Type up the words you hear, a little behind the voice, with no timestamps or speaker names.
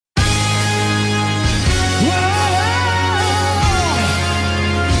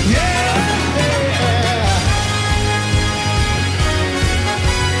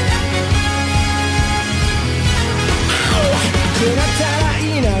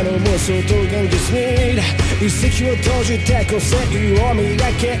妄想と現実に一石を投じて個性を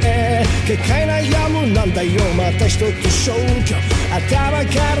磨け結界悩むなんだよまた一つ消去頭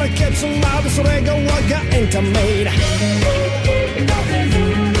からケツまでそれが我がエンタメだ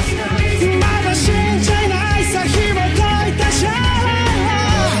まだ信じないさ紐解いたシャラ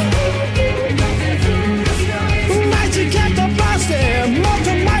マジ蹴飛ばしてもっ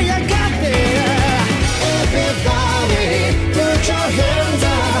と舞い上がって Everybody put your hands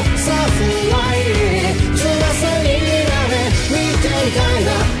up さあフライ翼になれ見ていたい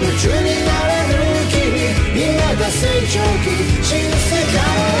な夢中になれる君今が成長期新世界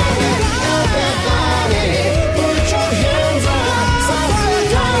Everybody put your hands up さあフライ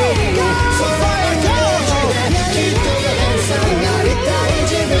その声できっとエンサーになりたい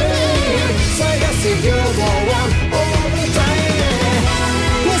自分探す両方は大舞台へ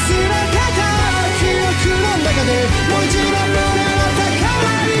忘れた記憶の中でもう一度胸の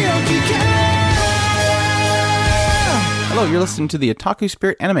高いを聞け Hello, you're listening to the Otaku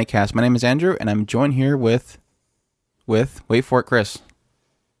Spirit Anime Cast. My name is Andrew, and I'm joined here with, wait for it, Chris.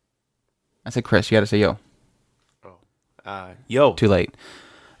 I said Chris, you gotta say yo. Yo. Too late.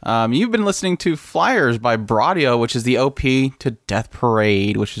 You've been listening to Flyers by Bradio, which is the OP to Death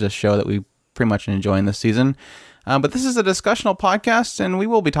Parade, which is a show that we pretty much enjoying this season. But this is a discussional podcast, and we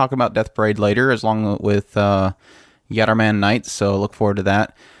will be talking about Death Parade later, as long with Yatterman Night, so look forward to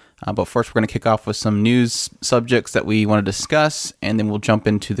that. But first, we're going to kick off with some news subjects that we want to discuss, and then we'll jump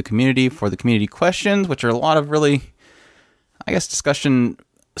into the community for the community questions, which are a lot of really, I guess,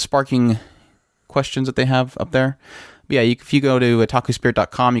 discussion-sparking questions that they have up there. But yeah, if you go to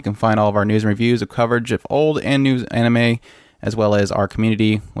otakuspirit.com, you can find all of our news and reviews of coverage of old and new anime, as well as our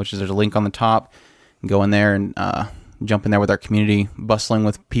community, which is there's a link on the top. You can go in there and jump in there with our community, bustling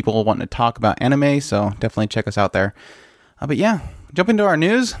with people wanting to talk about anime, so definitely check us out there. But yeah, jump into our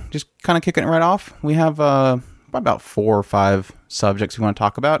news, just kind of kicking it right off. We have about 4 or 5 subjects we want to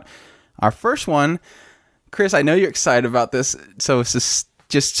talk about. Our first one, Chris, I know you're excited about this, so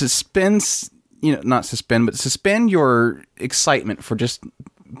just suspend your excitement for just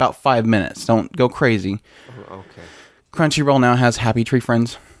about 5 minutes. Don't go crazy. Okay. Crunchyroll now has Happy Tree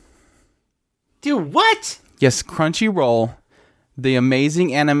Friends. Dude, what? Yes, Crunchyroll, the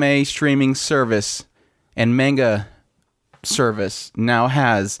amazing anime streaming service and manga service, now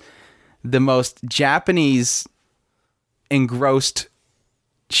has the most Japanese engrossed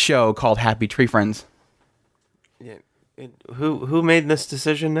show called Happy Tree Friends. Yeah, who made this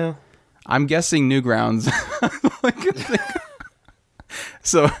decision now? I'm guessing Newgrounds.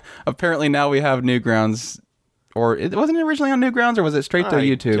 So apparently now we have Newgrounds, or it wasn't originally on Newgrounds, or was it straight to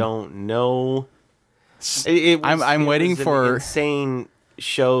YouTube? I don't know. I'm waiting for an insane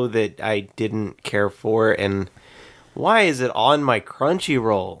show that I didn't care for, and why is it on my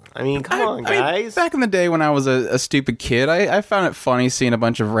Crunchyroll? I mean, come on, guys. Back in the day when I was a stupid kid, I found it funny seeing a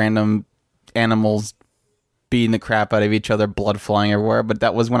bunch of random animals beating the crap out of each other, blood flying everywhere, but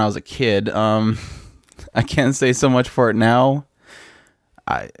that was when I was a kid. I can't say so much for it now.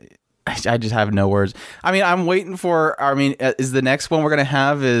 I just have no words. I mean, I'm waiting for, is the next one we're going to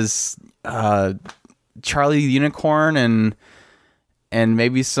have is Charlie the Unicorn and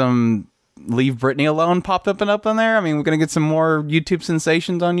maybe some Leave Britney Alone popped up on there? I mean, we're going to get some more YouTube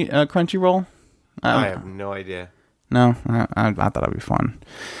sensations on Crunchyroll? I have no idea. No? I thought it'd be fun.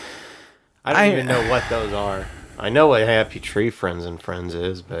 I don't even know what those are. I know what Happy Tree Friends and Friends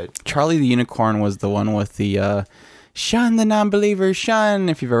is, but... Charlie the Unicorn was the one with the, shun the non-believer, shun,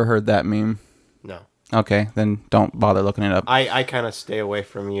 if you've ever heard that meme. No. Okay, then don't bother looking it up. I kind of stay away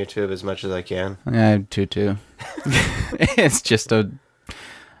from YouTube as much as I can. Yeah, I do too. It's just granted,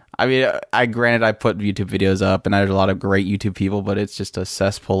 I put YouTube videos up, and there's a lot of great YouTube people, but it's just a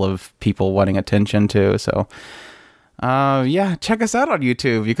cesspool of people wanting attention too, so... yeah, check us out on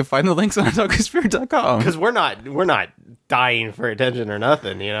YouTube. You can find the links on otakuspirit.com. Because we're not dying for attention or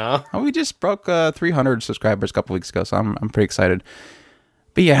nothing, you know? We just broke 300 subscribers a couple weeks ago, so I'm pretty excited.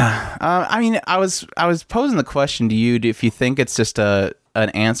 But yeah, I was posing the question to you if you think it's just an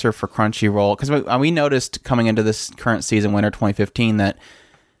answer for Crunchyroll, because we noticed coming into this current season, winter 2015, that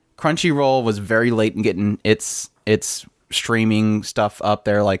Crunchyroll was very late in getting its streaming stuff up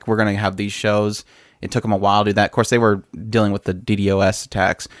there. Like, we're going to have these shows. It took them a while to do that. Of course, they were dealing with the DDoS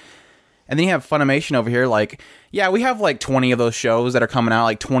attacks. And then you have Funimation over here. Like, yeah, we have like 20 of those shows that are coming out.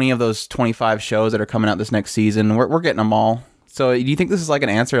 Like 20 of those 25 shows that are coming out this next season. We're getting them all. So do you think this is like an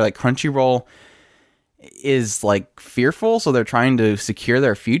answer? Like, Crunchyroll is like fearful, so they're trying to secure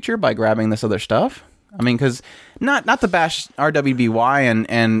their future by grabbing this other stuff? I mean, because not to bash RWBY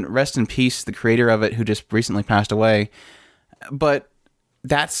and rest in peace, the creator of it, who just recently passed away. But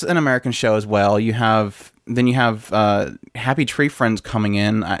that's an American show as well. You have Happy Tree Friends coming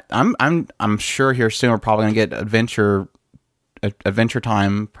in. I'm sure here soon we're probably gonna get Adventure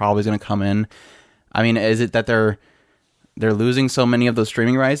Time probably is gonna come in. I mean, is it that they're losing so many of those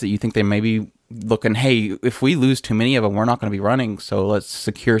streaming rights that you think they may be looking, hey, if we lose too many of them, we're not going to be running, so let's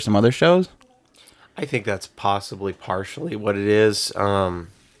secure some other shows? I think that's possibly partially what it is.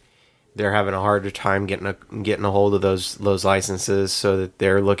 They're having a harder time getting a hold of those licenses, so that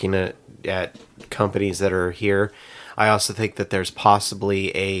they're looking at companies that are here. I also think that there's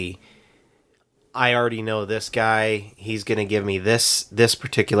possibly I already know this guy. He's going to give me this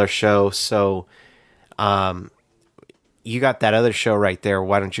particular show, so you got that other show right there.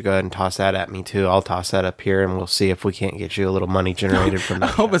 Why don't you go ahead and toss that at me too? I'll toss that up here, and we'll see if we can't get you a little money generated from that.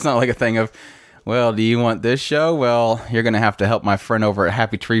 I hope it's not like a thing of, well, do you want this show? Well, you're going to have to help my friend over at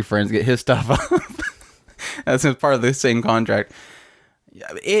Happy Tree Friends get his stuff up. That's part of the same contract.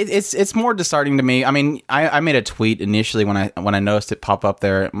 It's more disheartening to me. I mean, I made a tweet initially when I noticed it pop up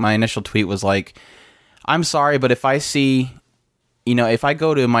there. My initial tweet was like, I'm sorry, but if I see... if I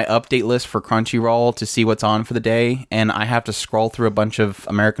go to my update list for Crunchyroll to see what's on for the day, and I have to scroll through a bunch of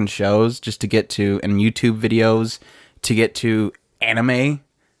American shows just to get to, and YouTube videos to get to anime,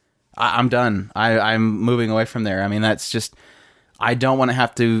 I'm done. I'm moving away from there. I mean, that's just, I don't want to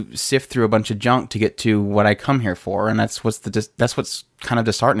have to sift through a bunch of junk to get to what I come here for, and that's what's kind of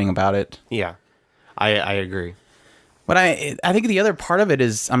disheartening about it. Yeah, I agree. But I think the other part of it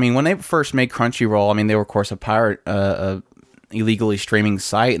is, I mean, when they first made Crunchyroll, I mean, they were, of course, a pirate, illegally streaming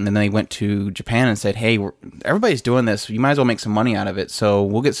site, and then they went to Japan and said, hey, everybody's doing this, you might as well make some money out of it, so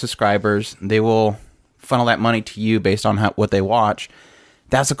we'll get subscribers, they will funnel that money to you based on what they watch.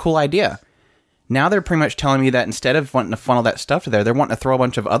 That's a cool idea. Now they're pretty much telling me that instead of wanting to funnel that stuff to there, they're wanting to throw a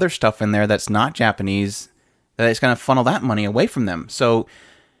bunch of other stuff in there that's not Japanese, that it's going to funnel that money away from them. So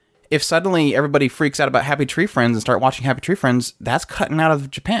if suddenly everybody freaks out about Happy Tree Friends and start watching Happy Tree Friends, that's cutting out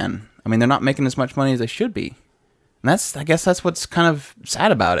of Japan. I mean, they're not making as much money as they should be. And I guess that's what's kind of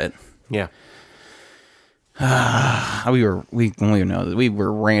sad about it. Yeah. We were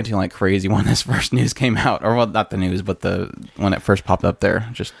ranting like crazy when this first news came out, or well, not the news, but when it first popped up there.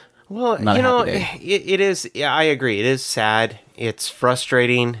 Just it is. Yeah, I agree. It is sad. It's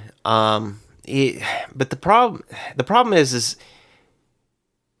frustrating. But the problem is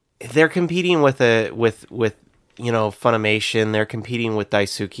they're competing with Funimation. They're competing with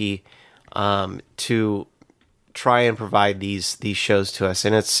Daisuke to try and provide these shows to us,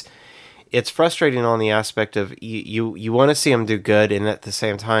 and it's frustrating on the aspect of you want to see them do good, and at the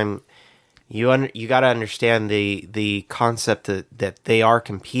same time you got to understand the concept that they are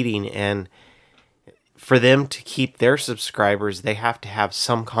competing, and for them to keep their subscribers, they have to have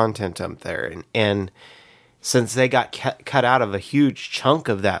some content up there, and since they got cut out of a huge chunk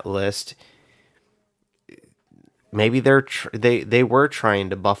of that list, maybe they were trying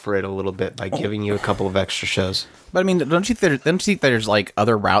to buffer it a little bit by giving you a couple of extra shows. But I mean, don't you think there's like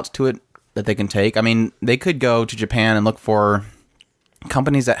other routes to it that they can take? I mean, they could go to Japan and look for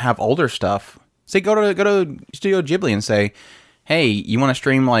companies that have older stuff. Say go to Studio Ghibli and say, hey, you want to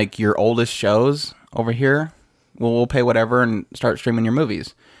stream like your oldest shows over here? Well, we'll pay whatever and start streaming your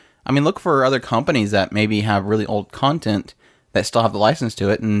movies. I mean, look for other companies that maybe have really old content that still have the license to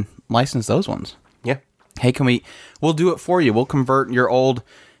it and license those ones. Yeah. Hey, we'll do it for you. We'll convert your old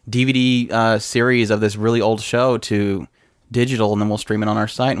DVD series of this really old show to digital, and then we'll stream it on our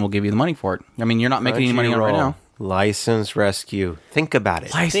site, and we'll give you the money for it. I mean, you're not making any money on it right now. License rescue. Think about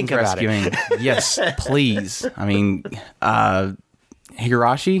it. License rescuing. Yes, please. I mean,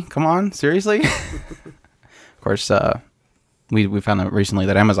 Higurashi, come on, seriously? Of course, we found out recently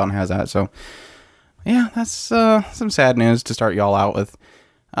that Amazon has that, so yeah, that's some sad news to start y'all out with.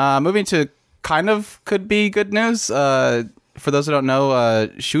 Moving to kind of could be good news. For those who don't know,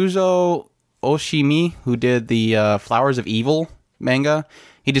 Shuzo Oshimi, who did the Flowers of Evil manga,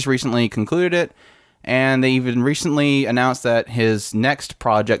 he just recently concluded it, and they even recently announced that his next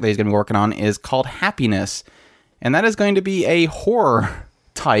project that he's going to be working on is called Happiness, and that is going to be a horror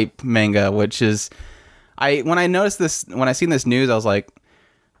type manga, which is, when I seen this news, I was like,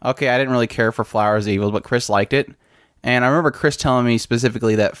 okay, I didn't really care for Flowers of Evil, but Chris liked it. And I remember Chris telling me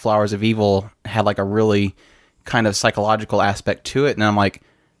specifically that Flowers of Evil had like a really kind of psychological aspect to it. And I'm like,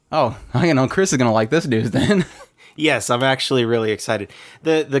 oh, Chris is going to like this news then. Yes, I'm actually really excited.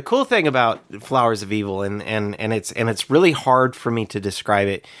 The cool thing about Flowers of Evil, and it's really hard for me to describe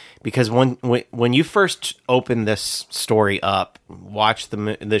it, because when you first open this story up, watch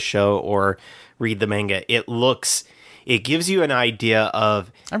the show or read the manga, it gives you an idea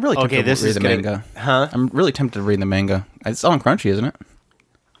of, I'm really tempted to read the manga. Huh? I'm really tempted to read the manga. It's on Crunchy, isn't it?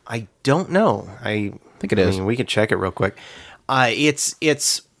 I don't know. I think it is. mean, we could check it real quick.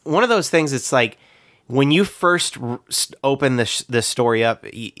 It's one of those things. It's like when you first open this story up,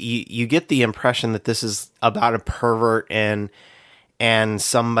 you get the impression that this is about a pervert and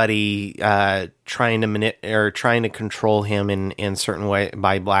somebody trying to control him in certain way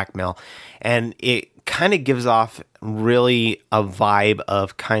by blackmail, and it kind of gives off really a vibe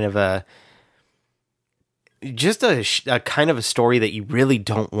of kind of a kind of a story that you really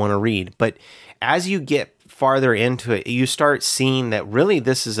don't want to read. But as you get farther into it, you start seeing that really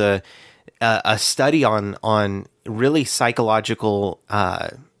this is a study on really psychological,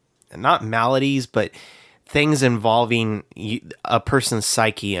 not maladies, but things involving a person's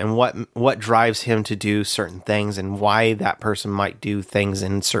psyche and what drives him to do certain things and why that person might do things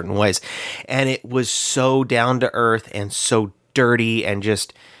in certain ways. And it was so down to earth and so dirty, and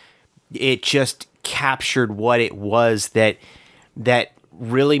it just captured what it was that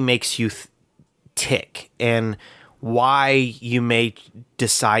really makes you tick and why you may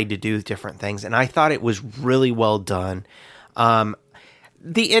decide to do different things. And I thought it was really well done.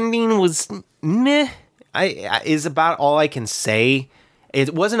 The ending was meh. Is about all I can say.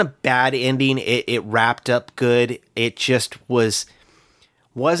 It wasn't a bad ending. It wrapped up good. It just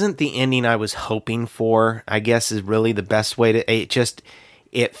wasn't the ending I was hoping for, I guess is really the best way to...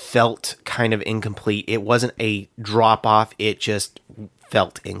 It felt kind of incomplete. It wasn't a drop off. It just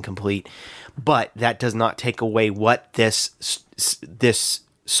felt incomplete. But that does not take away what this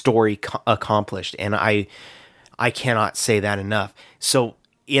story accomplished. And I cannot say that enough. So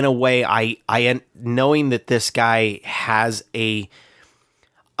in a way, I knowing that this guy has a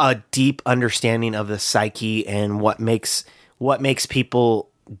deep understanding of the psyche and what makes people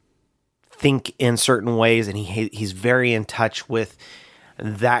think in certain ways, and he's very in touch with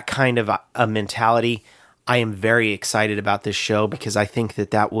that kind of a mentality. I am very excited about this show because I think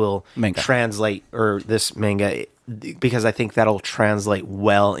that will translate, or this manga, because I think that'll translate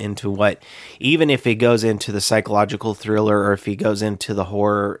well into what, even if it goes into the psychological thriller or if he goes into the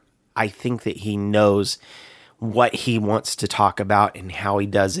horror, I think that he knows what he wants to talk about and how he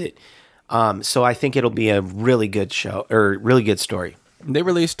does it. So I think it'll be a really good show, or really good story. They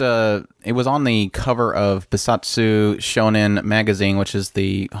released it was on the cover of Bisatsu Shonen magazine, which is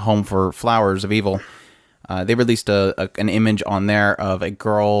the home for Flowers of Evil. They released an image on there of a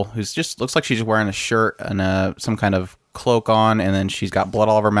girl who's just looks like she's wearing a shirt and some kind of cloak on, and then she's got blood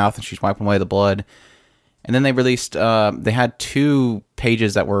all over her mouth and she's wiping away the blood. And then they released, they had 2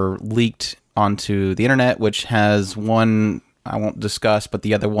 pages that were leaked onto the internet, which has one I won't discuss, but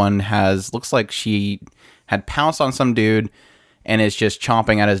the other one looks like she had pounced on some dude and is just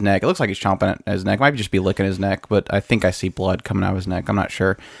chomping at his neck. It looks like he's chomping at his neck. Might just be licking his neck, but I think I see blood coming out of his neck. I'm not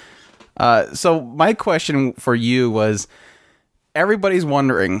sure. So my question for you was, everybody's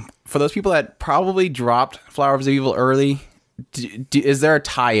wondering, for those people that probably dropped Flowers of Evil early, is there a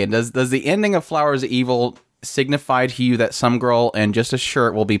tie-in? Does the ending of Flowers of Evil signify to you that some girl in just a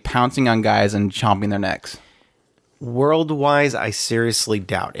shirt will be pouncing on guys and chomping their necks? World-wise, I seriously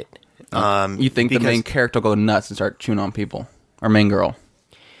doubt it. You think the main character will go nuts and start chewing on people? Or main girl?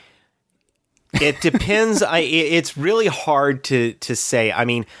 It depends. It's really hard to say. I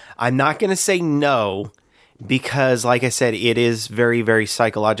mean, I'm not going to say no because, like I said, it is very, very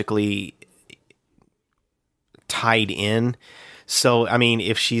psychologically tied in. So, I mean,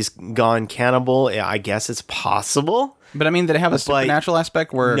 if she's gone cannibal, I guess it's possible. But I mean, did it have a supernatural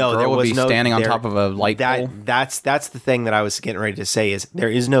aspect where a girl would be standing on top of a light pole? That's the thing that I was getting ready to say, is there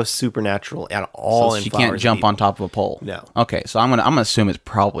is no supernatural at all. So she can't jump on top of a pole. No. Okay, so I'm gonna assume it's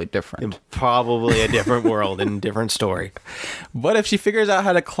probably different. Probably a different world and different story. But if she figures out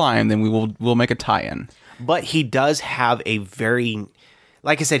how to climb, then we'll make a tie-in. But he does have a very,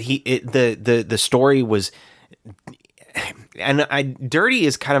 like I said, the story was. And dirty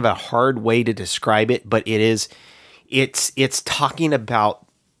is kind of a hard way to describe it, but it's talking about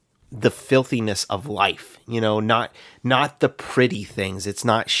the filthiness of life, not the pretty things. It's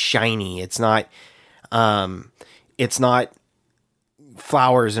not shiny. It's not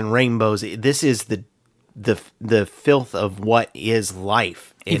flowers and rainbows. This is the filth of what is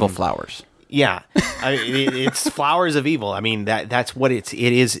life. Evil flowers. Yeah, it's Flowers of Evil. I mean, that's what it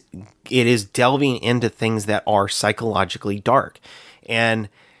is. It is delving into things that are psychologically dark, and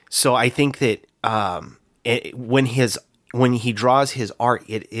so I think that when he draws his art,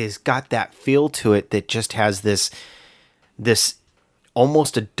 it is got that feel to it that just has this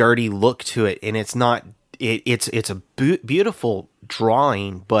almost a dirty look to it, and it's not. It's a beautiful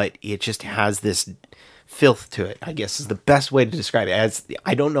drawing, but it just has this filth to it, I guess, is the best way to describe it.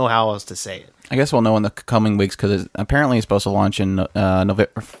 I don't know how else to say it. I guess we'll know in the coming weeks because apparently it's supposed to launch in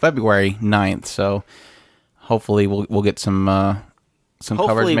February 9th. So hopefully we'll get some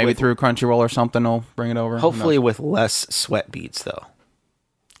coverage, maybe through Crunchyroll or something. Will bring it over. Hopefully with less sweat beads, though.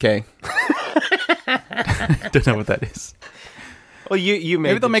 Okay. Don't know what that is. Well, you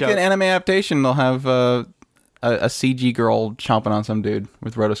made maybe they'll make joke. an anime adaptation. They'll have a CG girl chomping on some dude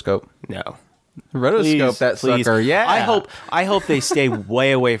with rotoscope. No. Rotoscope, that please. sucker. Yeah. I hope they stay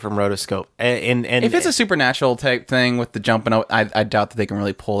way away from rotoscope. And if it's a supernatural type thing with the jumping, I doubt that they can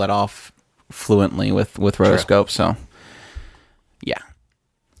really pull that off fluently with rotoscope. So, yeah.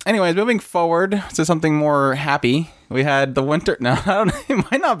 Anyways, moving forward to something more happy. We had the winter. No,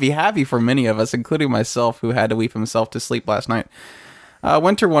 it might not be happy for many of us, including myself, who had to weep himself to sleep last night.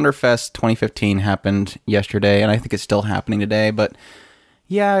 Winter Wonderfest 2015 happened yesterday, and I think it's still happening today. But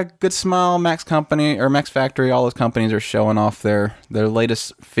yeah, Good Smile, Max Company or Max Factory, all those companies are showing off their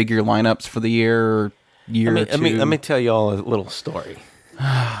latest figure lineups for the year or two. Let me tell you all a little story.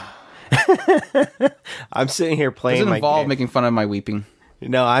 I'm sitting here playing. Does it involve making fun of my weeping?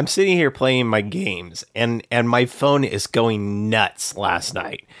 No, I'm sitting here playing my games, and my phone is going nuts last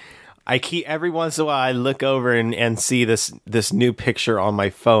night. I keep every once in a while I look over and see this new picture on my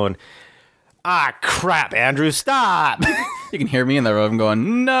phone. Ah, crap, Andrew, stop! You can hear me in the room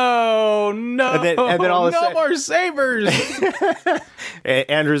going, no, and then all of a sudden, more sabers.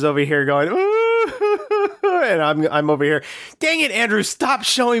 Andrew's over here going, ooh, and I'm over here. Dang it, Andrew, stop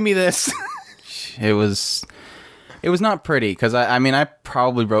showing me this. It was not pretty because I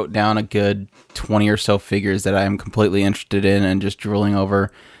probably wrote down a good 20 or so figures that I am completely interested in and just drooling over.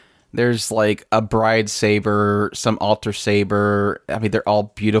 There's like a bride saber, some altar saber. I mean, they're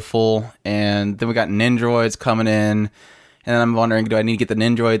all beautiful. And then we got Nindroids coming in. And then I'm wondering, do I need to get the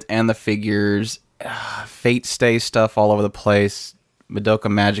Nindroids and the figures? Fate Stay stuff all over the place.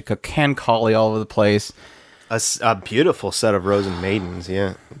 Madoka Magica, Cancali all over the place. A beautiful set of Rosen Maidens,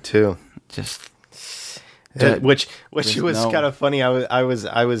 yeah, too. Just which was kind of funny. I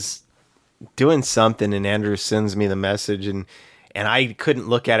was doing something, and Andrew sends me the message, and I couldn't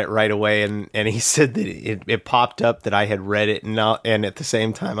look at it right away, and he said that it popped up that I had read it, and at the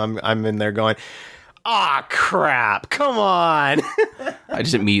same time I'm in there going, ah, crap, come on. I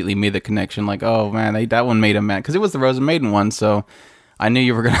just immediately made the connection, like, oh man, that one made him mad because it was the Rosen Maiden one, so I knew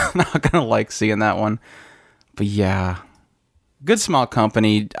you were not gonna like seeing that one. But yeah, Good Small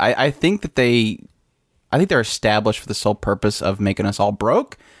Company. I think they're established for the sole purpose of making us all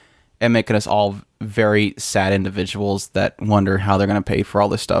broke and making us all very sad individuals that wonder how they're going to pay for all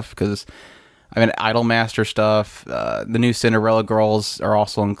this stuff. Because Idolmaster stuff, the new Cinderella girls are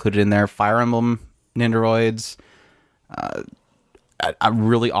also included in there. Fire Emblem Nindroids, a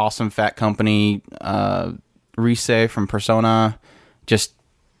really awesome Fat Company, Rise from Persona. Just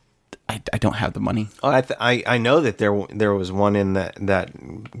I don't have the money. Oh, I know that there was one in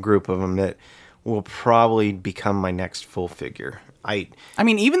that group of them that will probably become my next full figure. I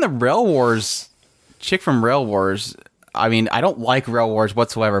mean, even the Rail Wars chick from Rail Wars. I mean, I don't like Rail Wars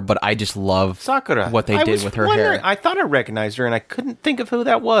whatsoever, but I just love Sakura. What they did with her hair. I thought I recognized her, and I couldn't think of who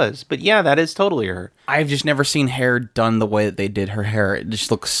that was. But yeah, that is totally her. I've just never seen hair done the way that they did her hair. It just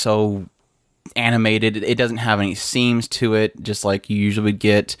looks so animated. It doesn't have any seams to it, just like you usually would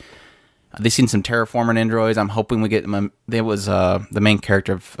get. They've seen some Terraformer Nindroids. I'm hoping we get them. There was the main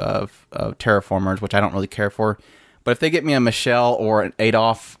character of Terraformers, which I don't really care for. But if they get me a Michelle or an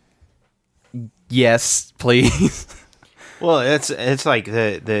Adolf, yes, please. Well, it's like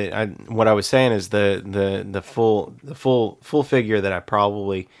what I was saying is the full figure that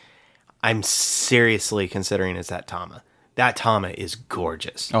I'm seriously considering is that Tama. That Tama is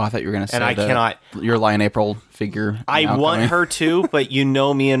gorgeous. Oh, I thought you were going to say and I cannot. Your Lion April figure. I want her to, but you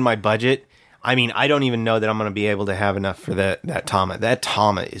know me and my budget. I mean, I don't even know that I'm going to be able to have enough for that Tama. That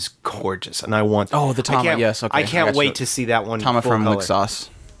Tama is gorgeous, and I want. Oh, the Tama, yes. Okay, I can't wait to see that one. Tama from color. Lixos.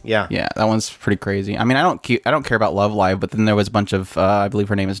 Yeah, that one's pretty crazy. I mean, I don't care about Love Live, but then there was a bunch of I believe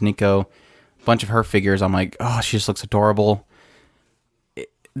her name is Nico, a bunch of her figures. I'm like, oh, she just looks adorable.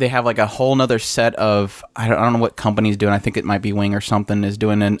 They have like a whole nother set of I don't know what company's doing. I think it might be Wing or something is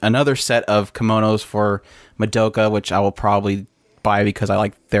doing another set of kimonos for Madoka, which I will probably buy because I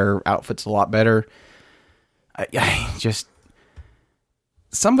like their outfits a lot better. I just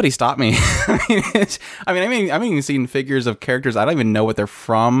somebody stop me. I mean, even seen figures of characters I don't even know what they're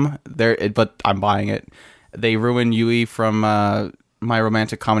from. But I'm buying it. They ruined Yui from My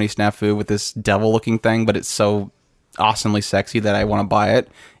Romantic Comedy Snafu with this devil-looking thing, but it's so awesomely sexy that I want to buy it,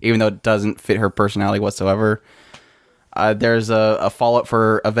 even though it doesn't fit her personality whatsoever. There's a follow-up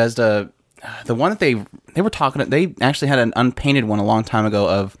for Avezda. The one that they were talking. They actually had an unpainted one a long time ago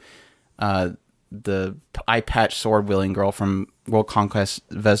of the eye patch sword wielding girl from World Conquest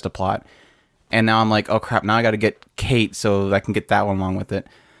Vesda plot. And now I'm like, oh crap, now I got to get Kate so I can get that one along with it.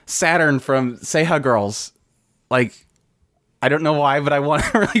 Saturn from Seiha Girls. Like, I don't know why, but I want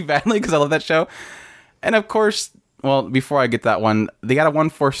it really badly because I love that show. And of course, well, before I get that one, they got a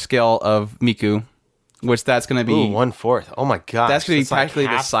 1/4 scale of Miku, which that's going to be... Ooh, 1/4. Oh my gosh. That's going to be practically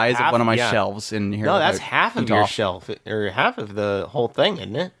like the size of one of my yeah. shelves in here. No, that's half of your shelf, or half of the whole thing,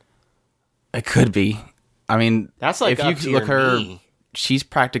 isn't it? It could be. I mean, that's like if you look her, knee. She's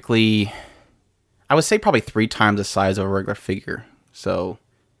practically, I would say probably 3 times the size of a regular figure. So,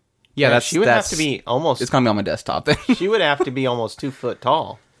 yeah, she would have to be almost... It's going to be on my desktop then. She would have to be almost 2 foot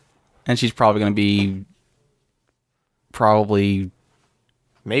tall. And she's probably going to be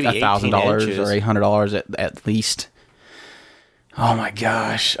maybe $1,000 or $800 at least. Oh my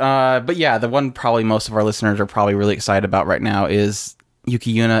gosh. But yeah, the one probably most of our listeners are probably really excited about right now is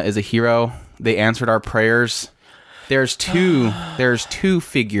Yuki Yuna is a hero. They answered our prayers. There's two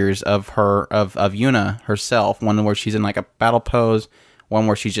figures of her of Yuna herself. One where she's in like a battle pose, one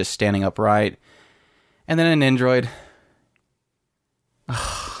where she's just standing upright, and then an android.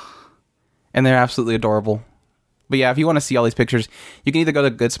 And they're absolutely adorable. But yeah, if you want to see all these pictures, you can either go to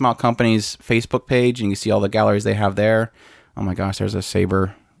Good Smile Company's Facebook page and you can see all the galleries they have there. Oh my gosh, there's a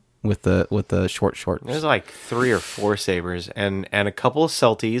saber with the short shorts. There's like 3 or 4 sabers and a couple of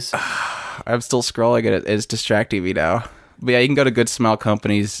Celties. I'm still scrolling at it. It's distracting me now. But yeah, you can go to Good Smile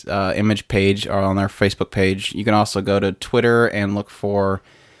Company's image page or on their Facebook page. You can also go to Twitter and look for,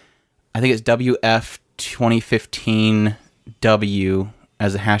 I think it's WF2015W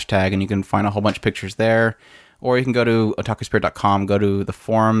as a hashtag, and you can find a whole bunch of pictures there. Or you can go to otakuspirit.com, go to the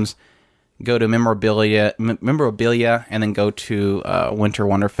forums, go to memorabilia, and then go to Winter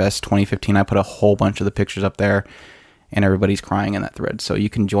Wonderfest 2015. I put a whole bunch of the pictures up there, and everybody's crying in that thread. So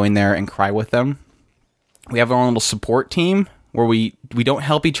you can join there and cry with them. We have our own little support team where we don't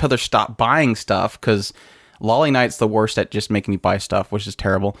help each other stop buying stuff, because Lolly Knight's the worst at just making me buy stuff, which is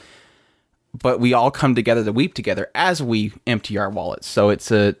terrible. But we all come together to weep together as we empty our wallets. So it's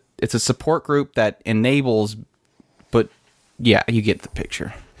a support group that enables, but yeah, you get the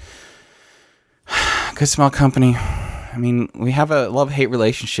picture. Good Smile Company. I mean, we have a love-hate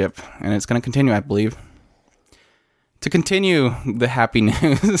relationship, and it's going to continue, I believe. To continue the happy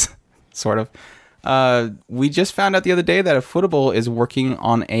news, sort of, we just found out the other day that ufotable is working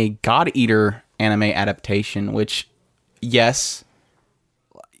on a God Eater anime adaptation, which, yes,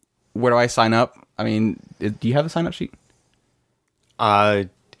 where do I sign up? I mean, do you have a sign-up sheet? I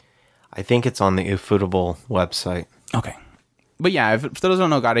think it's on the ufotable website. Okay. But yeah, for those who don't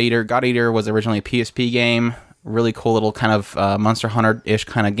know God Eater was originally a PSP game. Really cool little kind of Monster Hunter-ish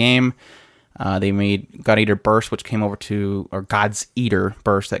kind of game. They made God Eater Burst, which came over to, or God's Eater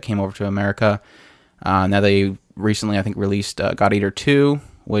Burst, that came over to America. Now they recently, I think, released God Eater 2,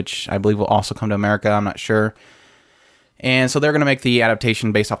 which I believe will also come to America. I'm not sure. And so they're going to make the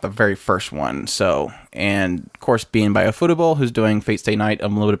adaptation based off the very first one. So, and of course, being by ufotable, who's doing Fate Stay Night,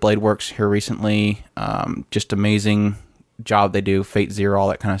 Unlimited Blade Works here recently. Just amazing job they do. Fate Zero, all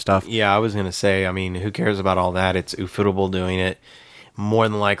that kind of stuff. Yeah, I was going to say, I mean, who cares about all that? It's ufotable doing it. More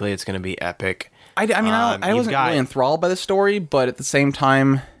than likely, it's going to be epic. I wasn't really enthralled by the story, but at the same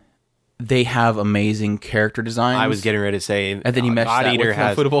time, they have amazing character designs. I was getting ready to say, and then you mesh that with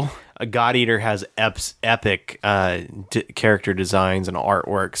ufotable. A God Eater has epic character designs and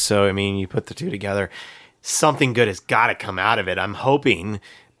artwork. So, I mean, you put the two together, something good has got to come out of it. I'm hoping,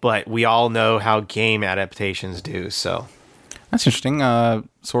 but we all know how game adaptations do. So that's interesting.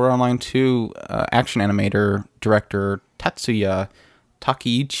 Sword Art Online 2 action animator director Tatsuya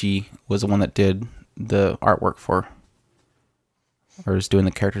Takeichi was the one that did the artwork for, or is doing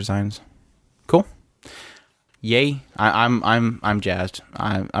the character designs. Cool. Yay! I'm jazzed.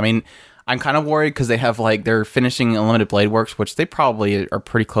 I mean, I'm kind of worried because they have they're finishing Unlimited Blade Works, which they probably are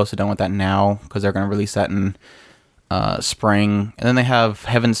pretty close to done with that now, because they're going to release that in spring, and then they have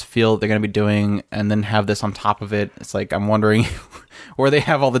Heaven's Field they're going to be doing, and then have this on top of it. It's like I'm wondering where they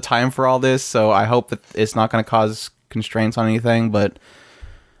have all the time for all this. So I hope that it's not going to cause constraints on anything, but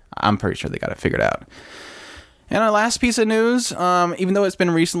I'm pretty sure they got it figured out. And our last piece of news, even though it's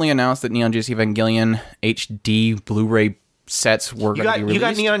been recently announced that Neon Genesis Evangelion HD Blu-ray sets were going to be released. You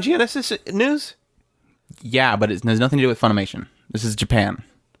got Neon Genesis news? Yeah, but it has nothing to do with Funimation. This is Japan.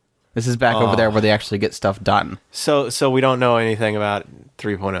 This is back over there where they actually get stuff done. So we don't know anything about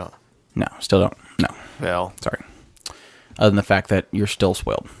 3.0? No, still don't. No. Well. Sorry. Other than the fact that you're still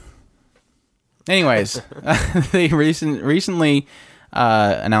spoiled. Anyways, they recently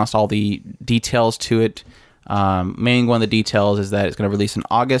announced all the details to it. Main one of the details is that it's going to release on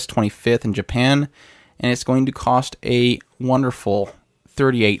August 25th in Japan, and it's going to cost a wonderful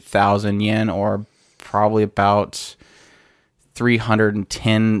 38,000 yen, or probably about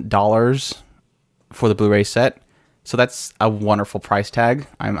 $310 for the Blu-ray set. So that's a wonderful price tag.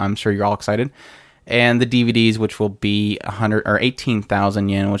 I'm sure you're all excited. And the DVDs, which will be 100 or 18,000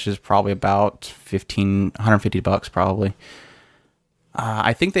 yen, which is probably about $150 probably.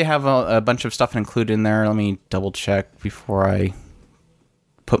 I think they have a bunch of stuff included in there. Let me double check before I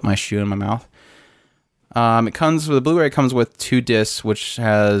put my shoe in my mouth. It comes with the Blu-ray. Comes with 2 discs, which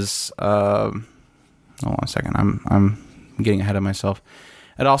has. Hold on a second. I'm getting ahead of myself.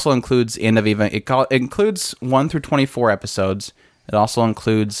 It also includes End of It includes 1 through 24 episodes. It also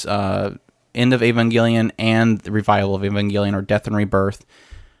includes End of Evangelion and the Revival of Evangelion, or Death and Rebirth.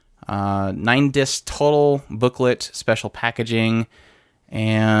 9 discs total, booklet, special packaging,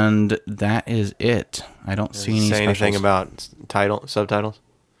 and that is it. I don't see any. Say anything about subtitles?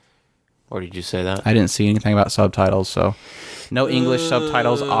 Or did you say that? I didn't see anything about subtitles, so no English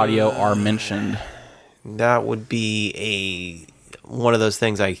subtitles audio are mentioned. That would be one of those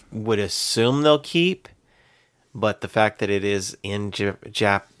things I would assume they'll keep, but the fact that it is in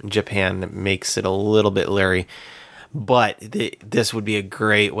Japan makes it a little bit leery. But this would be a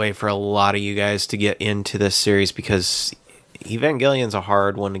great way for a lot of you guys to get into this series, because Evangelion's a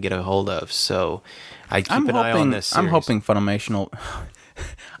hard one to get a hold of, so I keep an eye on this series. I'm hoping Funimation will...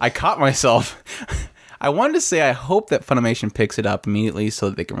 I caught myself. I wanted to say I hope that Funimation picks it up immediately so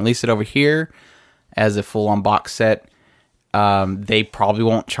that they can release it over here as a full-on box set. They probably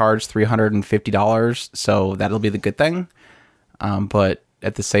won't charge $350, so that'll be the good thing. But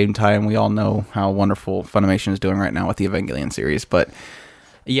at the same time, we all know how wonderful Funimation is doing right now with the Evangelion series. But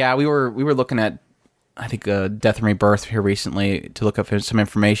yeah, we were looking at, I think, Death and Rebirth here recently to look up some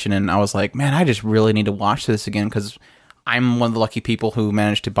information, and I was like, man, I just really need to watch this again, because I'm one of the lucky people who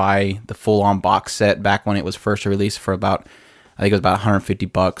managed to buy the full-on box set back when it was first released for about, I think it was about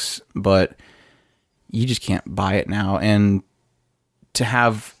 $150, but you just can't buy it now. And to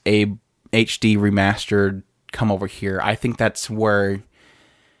have a HD remastered come over here, I think that's where,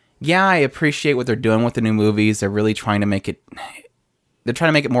 yeah, I appreciate what they're doing with the new movies. They're really trying to make it, they're trying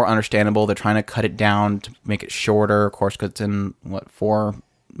to make it more understandable. They're trying to cut it down to make it shorter, of course, because it's in, 4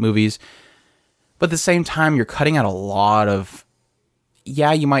 movies. But at the same time, you're cutting out a lot of,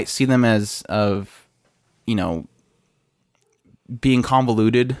 yeah, you might see them as, being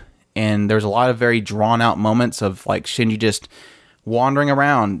convoluted. And there's a lot of very drawn out moments of like Shinji just wandering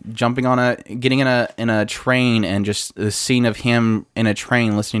around, getting in a train, and just the scene of him in a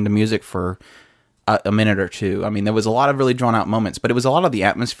train listening to music for a minute or two. I mean, there was a lot of really drawn out moments, but it was a lot of the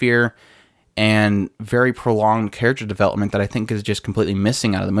atmosphere and very prolonged character development that I think is just completely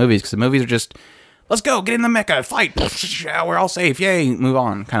missing out of the movies, because the movies are just, let's go, get in the mecha, fight, we're all safe, yay, move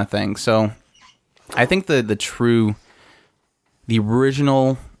on, kind of thing. So I think the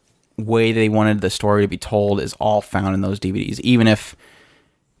original way they wanted the story to be told is all found in those DVDs, even if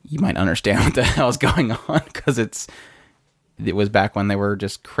you might understand what the hell is going on, because it was back when they were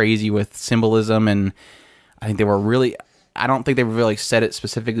just crazy with symbolism, and I think they were really, I don't think they really said it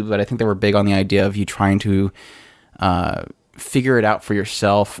specifically, but I think they were big on the idea of you trying to figure it out for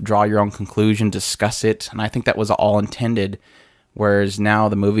yourself, draw your own conclusion, discuss it, and I think that was all intended, whereas now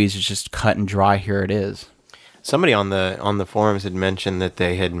the movies is just cut and dry, here it is. Somebody on the forums had mentioned that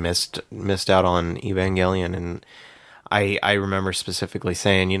they had missed out on Evangelion, and I remember specifically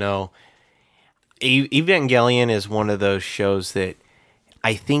saying, Evangelion is one of those shows that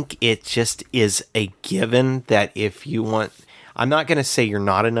I think it just is a given that if you want, I'm not going to say you're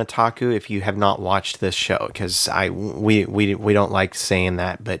not an otaku if you have not watched this show, because we don't like saying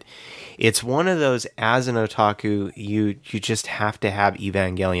that, but it's one of those, as an otaku, you just have to have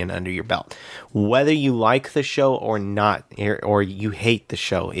Evangelion under your belt. Whether you like the show or not, or you hate the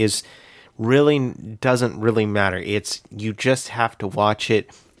show, is really doesn't really matter. It's, you just have to watch it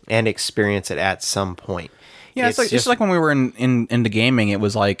and experience it at some point. Yeah, it's just like when we were into gaming, it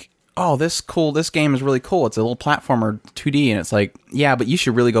was like, oh, this game is really cool. It's a little platformer, 2D, and it's like, yeah, but you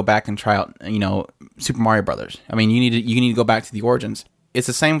should really go back and try out, Super Mario Brothers. I mean, you need to go back to the origins. It's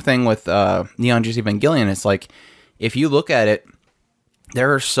the same thing with Neon Genesis Evangelion. It's like, if you look at it,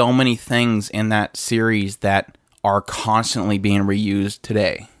 there are so many things in that series that are constantly being reused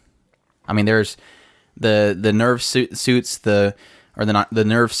today. I mean, there's the nerve suits, the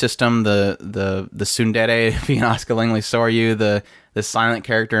nerve system, the tsundere, being Asuka Langley Soryu, the silent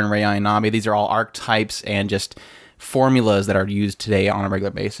character in Rei Ayanami. These are all archetypes and just formulas that are used today on a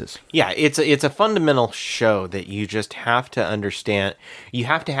regular basis. Yeah, it's a fundamental show that you just have to understand. You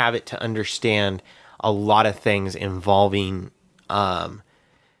have to have it to understand a lot of things involving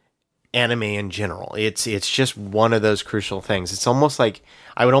anime in general. It's just one of those crucial things. It's almost like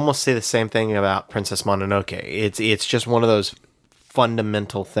I would almost say the same thing about Princess Mononoke. It's just one of those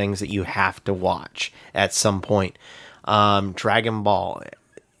fundamental things that you have to watch at some point. Dragon Ball,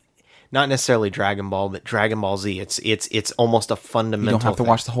 not necessarily Dragon Ball, but Dragon Ball Z. It's almost a fundamental. You don't have to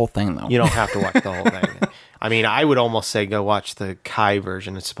watch the whole thing, though. You don't have to watch the whole thing. I mean, I would almost say go watch the Kai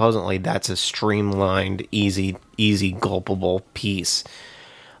version. And supposedly that's a streamlined, easy gulpable piece.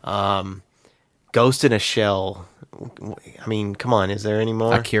 Ghost in a Shell. I mean, come on, is there any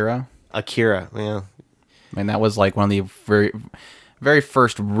more? Akira, yeah. I mean, that was like one of the very, very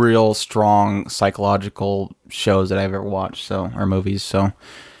first real strong psychological shows that I've ever watched, or movies. So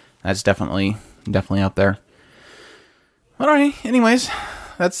that's definitely up there. Alrighty. Anyways,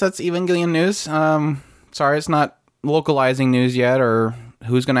 that's Evangelion news. Sorry, it's not localizing news yet, or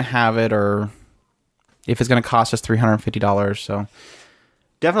who's gonna have it, or if it's gonna cost us $350. So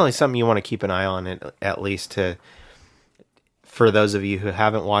definitely something you want to keep an eye on, at least for those of you who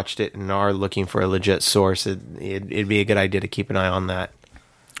haven't watched it and are looking for a legit source. It'd be a good idea to keep an eye on that.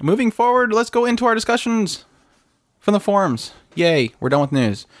 Moving forward, let's go into our discussions from the forums. Yay, we're done with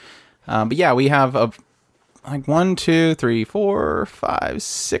news. But yeah, we have 1, 2, 3, 4, 5,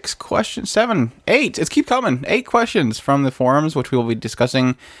 6 questions, 7, 8. It's keep coming. 8 questions from the forums, which we will be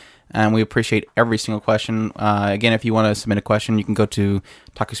discussing. And we appreciate every single question. Again, if you want to submit a question, you can go to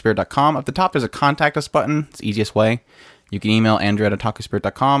takuspirit.com. Up the top, there's a contact us button. It's the easiest way. You can email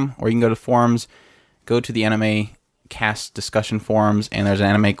andrew@takuspirit.com, or you can go to forums, go to the anime cast discussion forums, and there's an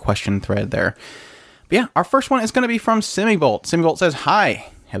anime question thread there. But yeah, our first one is going to be from Semibolt. Semibolt says, "Hi,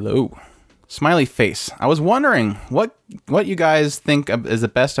 hello, smiley face. I was wondering what you guys think is the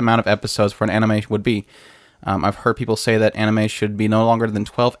best amount of episodes for an anime would be. I've heard people say that anime should be no longer than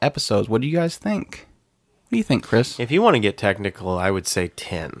 12 episodes. What do you guys think? What do you think, Chris?" If you want to get technical, I would say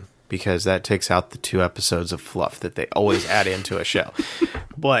 10, because that takes out the 2 episodes of fluff that they always add into a show.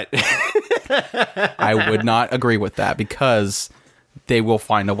 But I would not agree with that, because they will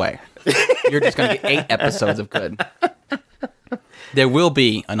find a way. You're just going to get 8 episodes of good. There will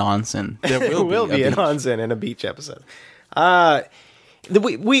be an onsen. There will be an onsen and a beach episode.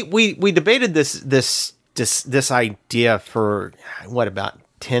 We debated this idea for about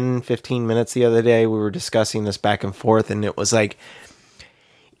 10-15 minutes the other day. We were discussing this back and forth, and it was like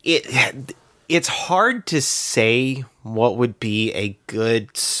it's hard to say what would be a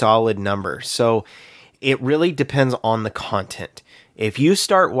good solid number. So it really depends on the content. If you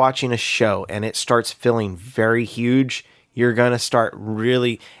start watching a show and it starts feeling very huge, you're going to start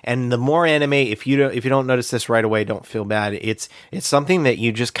really, and the more anime, if you don't notice this right away, don't feel bad. It's something that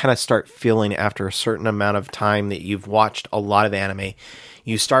you just kind of start feeling after a certain amount of time that you've watched a lot of anime.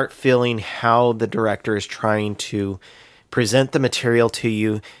 You start feeling how the director is trying to present the material to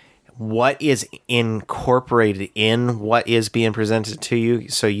you, what is incorporated in what is being presented to you.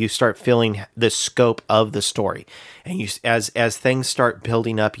 So you start feeling the scope of the story, and you, as things start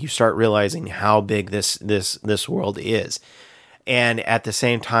building up, you start realizing how big this world is, and at the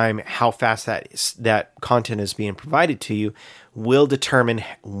same time, how fast that content is being provided to you will determine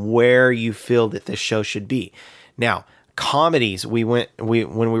where you feel that this show should be. Now, comedies, when we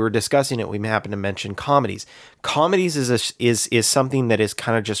were discussing it, we happened to mention comedies. Comedies is something that is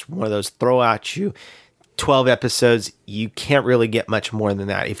kind of just one of those throw at you 12 episodes. You can't really get much more than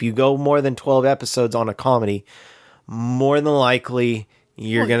that. If you go more than 12 episodes on a comedy, more than likely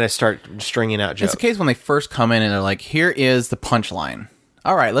you're going to start stringing out jokes. It's the case when they first come in and they're like, here is the punchline.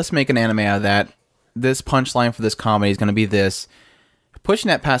 All right, let's make an anime out of that. This punchline for this comedy is going to be this. Pushing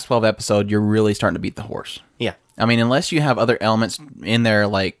that past 12 episode, you're really starting to beat the horse. Yeah. I mean, unless you have other elements in there,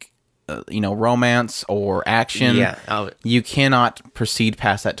 like, romance or action, you cannot proceed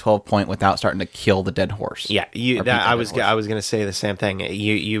past that 12 point without starting to kill the dead horse. Yeah, I was going to say the same thing.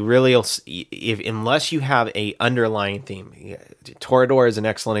 You really, unless you have a underlying theme. Toradora is an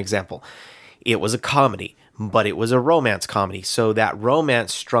excellent example. It was a comedy, but it was a romance comedy, so that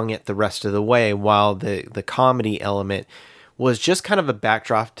romance strung it the rest of the way, while the comedy element was just kind of a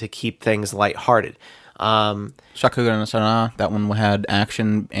backdrop to keep things lighthearted. Shakugan no Sana, that one had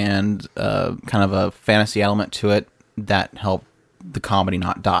action and kind of a fantasy element to it that helped the comedy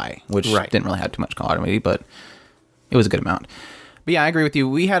not die, which didn't really have too much comedy, but it was a good amount. But yeah, I agree with you.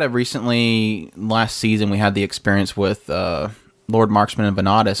 We had last season, we had the experience with Lord Marksman and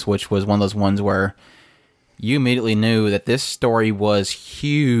Venatus, which was one of those ones where you immediately knew that this story was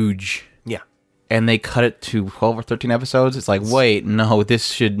huge. Yeah. And they cut it to 12 or 13 episodes. It's like, wait, no, this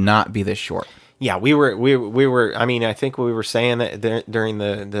should not be this short. Yeah, we were. I mean, I think we were saying that during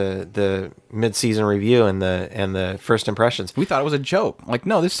the mid-season review and the first impressions. We thought it was a joke. Like,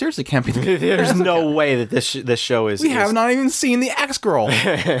 no, this seriously can't be. There's no way that this show is. We have not even seen the Axe Girl.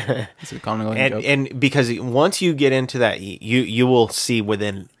 It's a common joke. And because once you get into that, you will see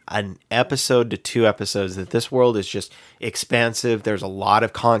within an episode to 2 episodes that this world is just expansive. There's a lot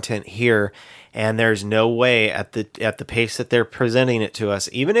of content here. And there's no way at the pace that they're presenting it to us,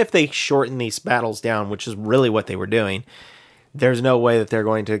 even if they shorten these battles down, which is really what they were doing, there's no way that they're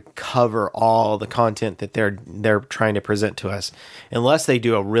going to cover all the content that they're trying to present to us, unless they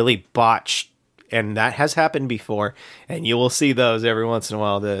do a really botched, and that has happened before, and you will see those every once in a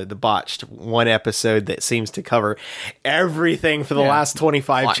while, the botched one episode that seems to cover everything for the last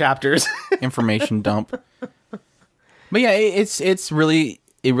 25 chapters. Information dump. But yeah, it's really...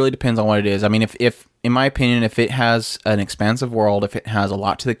 It really depends on what it is. I mean, if in my opinion, if it has an expansive world, if it has a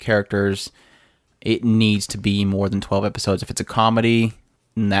lot to the characters, it needs to be more than 12 episodes. If it's a comedy,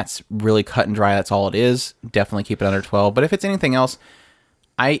 and that's really cut and dry, that's all it is, definitely keep it under 12. But if it's anything else,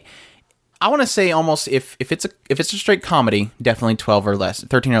 I want to say almost if it's a straight comedy, definitely 12 or less,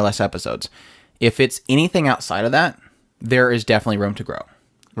 13 or less episodes. If it's anything outside of that, there is definitely room to grow.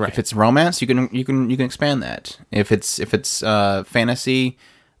 Right. If it's romance, you can expand that. If it's fantasy,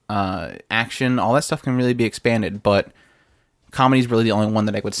 action, all that stuff can really be expanded. But comedy is really the only one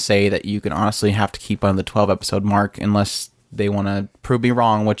that I would say that you can honestly have to keep on the 12 episode mark, unless they want to prove me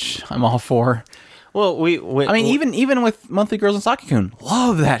wrong, which I'm all for. Well, I mean, even with Monthly Girls and Saki-kun,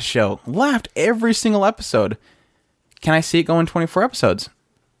 love that show. Laughed every single episode. Can I see it going 24 episodes?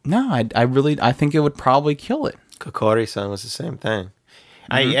 No, I think it would probably kill it. Kokori-san was the same thing.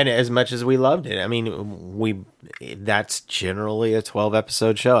 And as much as we loved it, I mean, that's generally a 12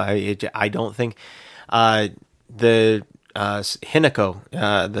 episode show. I don't think the Hinako,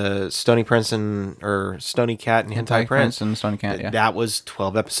 the Stony Prince or Stony Cat and Hentai Prince and Stony Cat, yeah, that was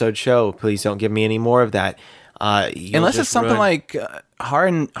 12 episode show. Please don't give me any more of that. Unless it's something like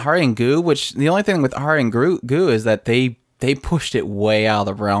Hari and Gu, which the only thing with Hari and Gu is that they pushed it way out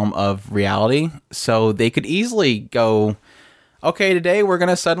of the realm of reality, so they could easily go, okay, today we're going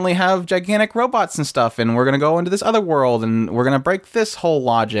to suddenly have gigantic robots and stuff, and we're going to go into this other world, and we're going to break this whole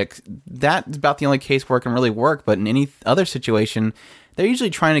logic. That's about the only case where it can really work, but in any other situation, they're usually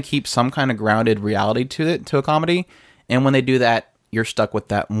trying to keep some kind of grounded reality to a comedy, and when they do that, you're stuck with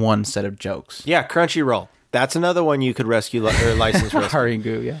that one set of jokes. Yeah, Crunchyroll. That's another one you could rescue or license rescue.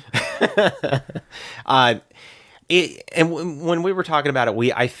 Haringu, yeah. And when we were talking about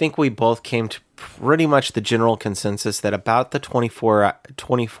it, I think we both came to pretty much the general consensus that about the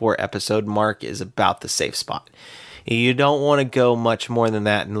 24 episode mark is about the safe spot. You don't want to go much more than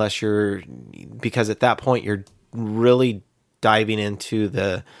that because at that point you're really diving into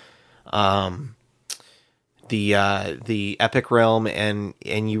the epic realm and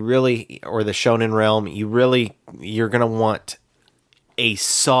you really, or the shonen realm, you're going to want a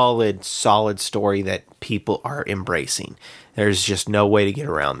solid story that people are embracing. There's just no way to get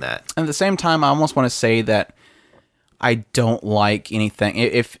around that. At the same time, I almost want to say that I don't like anything.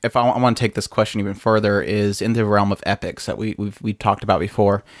 If I want to take this question even further, is in the realm of epics that we talked about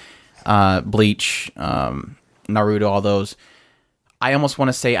before, Bleach, Naruto, all those. I almost want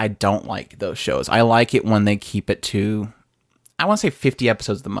to say I don't like those shows. I like it when they keep it to, I want to say 50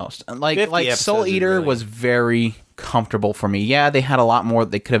 episodes the most. Like Soul Eater really was very comfortable for me. Yeah, they had a lot more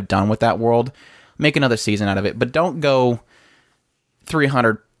they could have done with that world. Make another season out of it, but don't go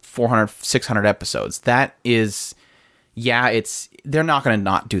 300, 400, 600 episodes. That is, they're not going to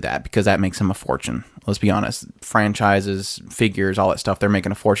not do that because that makes them a fortune. Let's be honest. Franchises, figures, all that stuff, they're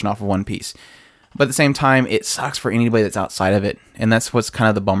making a fortune off of One Piece. But at the same time, it sucks for anybody that's outside of it. And that's what's kind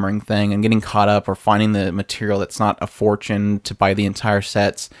of the bummering thing. And getting caught up or finding the material that's not a fortune to buy the entire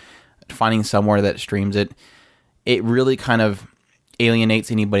sets, finding somewhere that streams it, it really kind of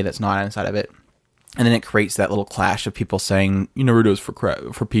alienates anybody that's not inside of it. And then it creates that little clash of people saying, Naruto's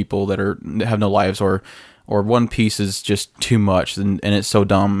for people that have no lives, or One Piece is just too much and it's so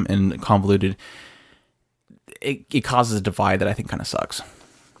dumb and convoluted. It causes a divide that I think kind of sucks.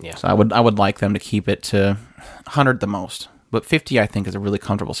 Yeah. So I would like them to keep it to 100 the most. But 50, I think, is a really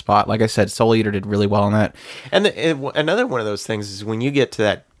comfortable spot. Like I said, Soul Eater did really well on that. And another one of those things is when you get to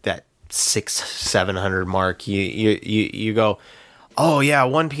that 600-700 mark, you go, oh yeah,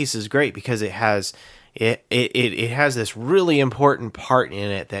 One Piece is great because it has this really important part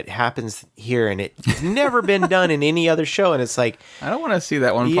in it that happens here, and it's never been done in any other show. And it's like, I don't want to see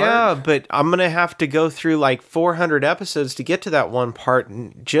that one part. Yeah, but I'm gonna have to go through like 400 episodes to get to that one part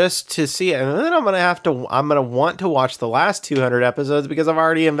just to see it, and then I'm gonna want to watch the last 200 episodes because I've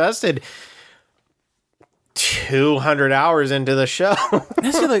already invested 200 hours into the show.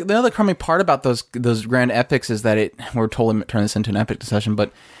 That's the other crummy part about those grand epics is that we're totally turning this into an epic discussion,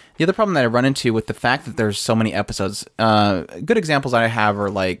 but the other problem that I run into with the fact that there's so many episodes, good examples I have are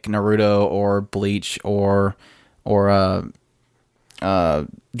like Naruto or Bleach or Dragon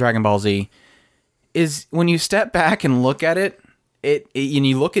Ball Z, is when you step back and look at it, and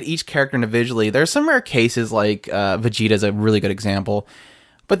you look at each character individually. There's some rare cases like Vegeta is a really good example,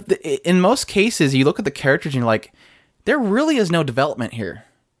 but in most cases you look at the characters and you're like, there really is no development here.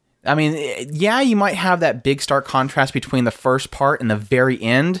 I mean, yeah, you might have that big stark contrast between the first part and the very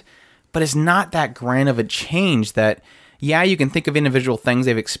end, but it's not that grand of a change that, yeah, you can think of individual things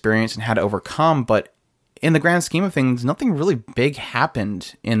they've experienced and had to overcome, but in the grand scheme of things, nothing really big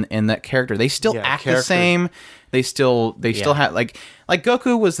happened in that character. They still act the same. They still have like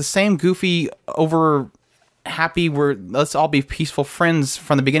Goku was the same goofy, over happy, let's all be peaceful friends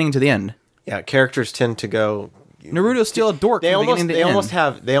from the beginning to the end. Yeah, characters tend to go. Naruto's still a dork. They almost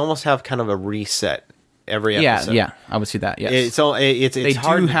have kind of a reset every episode. Yeah, I would see that. Yes, it's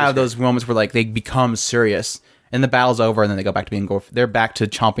hard to have those moments where like they become serious and the battle's over, and then they go back to being they're back to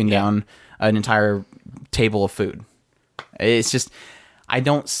chomping down an entire table of food. It's just, I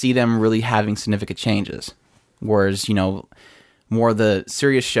don't see them really having significant changes. Whereas, more of the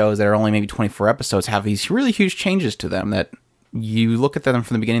serious shows that are only maybe 24 episodes have these really huge changes to them that you look at them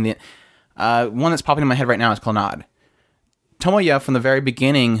from the beginning to the end. One that's popping in my head right now is Clannad. Tomoya, from the very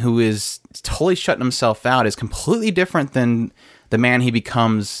beginning, who is totally shutting himself out, is completely different than the man he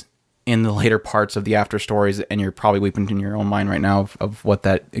becomes in the later parts of the after stories, and you're probably weeping in your own mind right now of what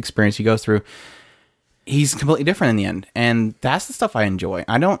that experience he goes through. He's completely different in the end, and that's the stuff I enjoy.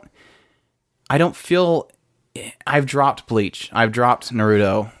 I don't feel I've dropped Bleach. I've dropped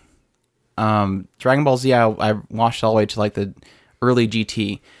Naruto. Dragon Ball Z, I watched all the way to like the early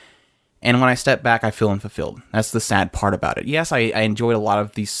GT, and when I step back, I feel unfulfilled. That's the sad part about it. Yes, I enjoyed a lot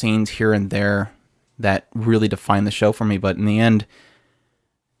of these scenes here and there that really define the show for me, but in the end,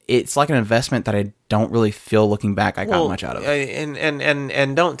 it's like an investment that I don't really feel, looking back, I got much out of it.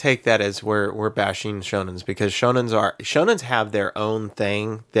 And don't take that as we're bashing shonens, because shonens have their own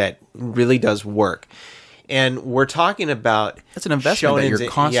thing that really does work. And we're talking about, it's an investment that you're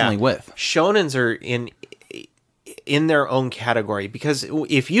constantly with. Shonens are in their own category, because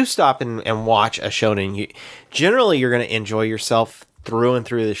if you stop and watch a shonen, generally you're going to enjoy yourself through and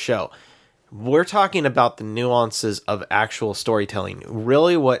through the show. We're talking about the nuances of actual storytelling.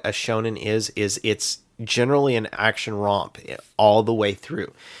 Really what a shonen is it's generally an action romp all the way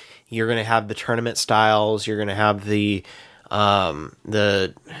through. You're going to have the tournament styles. You're going to have now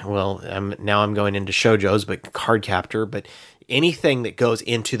I'm going into shoujos, but card captor. But anything that goes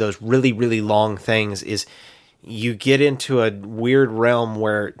into those really, really long things is, you get into a weird realm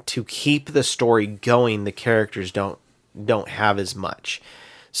where to keep the story going, the characters don't have as much.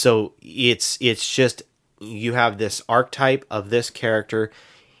 So it's just, you have this archetype of this character.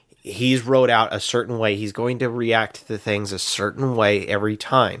 He's wrote out a certain way. He's going to react to things a certain way every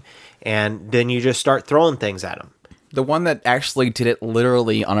time. And then you just start throwing things at him. The one that actually did it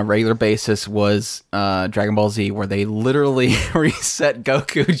literally on a regular basis was Dragon Ball Z, where they literally reset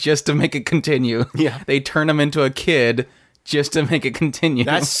Goku just to make it continue. Yeah. They turn him into a kid just to make it continue.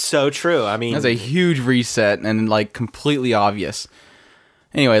 That's so true. I mean, that's a huge reset and like completely obvious.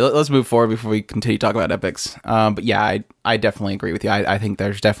 Anyway, let's move forward before we continue to talk about epics. But yeah, I definitely agree with you. I think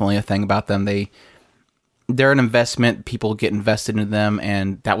there's definitely a thing about them. They're an investment. People get invested in them,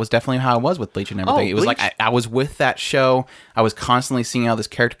 and that was definitely how it was with Bleach and everything. It was like I was with that show. I was constantly seeing how this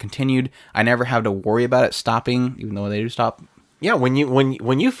character continued. I never had to worry about it stopping, even though they do stop. Yeah, when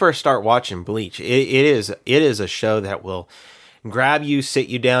you first start watching Bleach, it is a show that will grab you, sit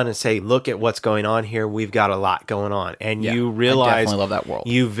you down, and say, "Look at what's going on here. We've got a lot going on," and you realize, I definitely love that world.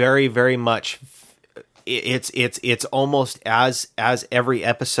 You very, very much. It's almost as every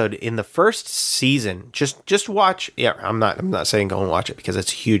episode in the first season. Just watch. Yeah, I'm not saying go and watch it, because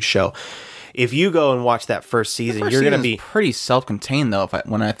it's a huge show. If you go and watch that first season, you're going to be pretty self-contained though.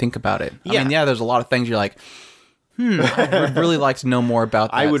 When I think about it, I mean, there's a lot of things you're like, I would really like to know more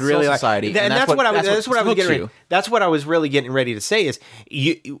about that. I would really society, and that's what I was really getting ready to say is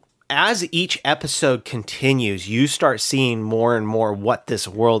as each episode continues, you start seeing more and more what this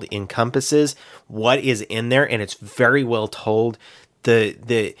world encompasses, what is in there, and it's very well told.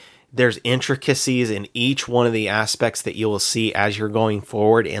 There's intricacies in each one of the aspects that you will see as you're going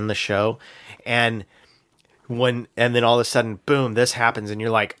forward in the show, and then all of a sudden, boom, this happens, and you're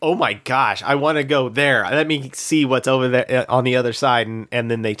like, oh my gosh, I want to go there. Let me see what's over there on the other side,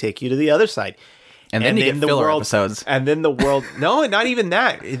 and then they take you to the other side. And then you get the filler world, episodes. And then the world, no, not even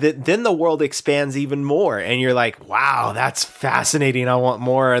that. Then the world expands even more. And you're like, wow, that's fascinating. I want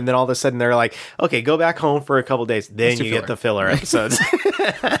more. And then all of a sudden they're like, okay, go back home for a couple days. Then you get the filler episodes.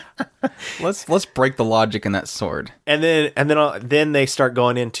 Let's break the logic in that sword. And then they start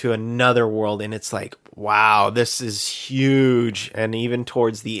going into another world. And it's like, wow, this is huge. And even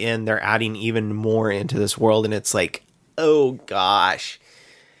towards the end, they're adding even more into this world. And it's like, oh gosh.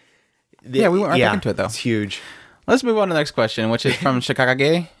 Yeah, we went right back into it, though. It's huge. Let's move on to the next question, which is from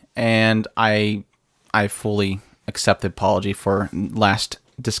Shikagage, and I fully accept the apology for last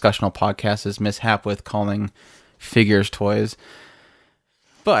discussional podcast's mishap with calling figures toys.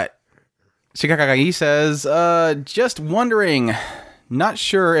 But Shikagage says, just wondering, not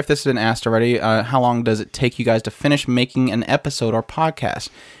sure if this has been asked already, how long does it take you guys to finish making an episode or podcast?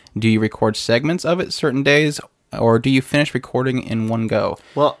 Do you record segments of it certain days, or do you finish recording in one go?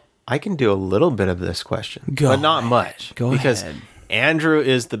 Well, I can do a little bit of this question, but not much. Because Andrew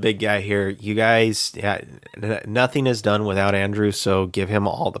is the big guy here. You guys, nothing is done without Andrew, so give him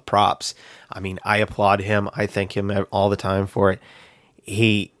all the props. I mean, I applaud him. I thank him all the time for it.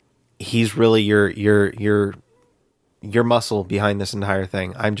 He's really your muscle behind this entire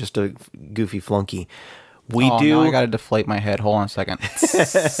thing. I'm just a goofy flunky. Now I got to deflate my head. Hold on a second.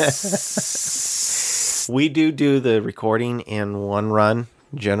 We do the recording in one run.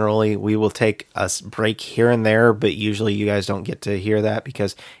 Generally, we will take a break here and there, but usually you guys don't get to hear that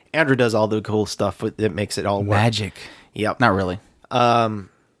because Andrew does all the cool stuff that makes it all work. Magic. Yep. Not really.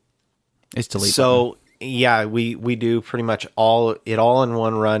 It's delete. So, yeah, we do pretty much all in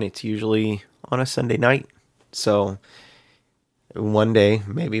one run. It's usually on a Sunday night. So, one day,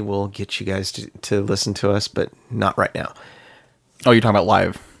 maybe we'll get you guys to listen to us, but not right now. Oh, you're talking about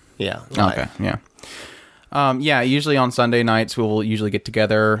live? Yeah. Live. Okay, yeah. Usually on Sunday nights, we'll usually get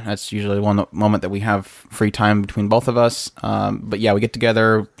together. That's usually one moment that we have free time between both of us. But yeah, we get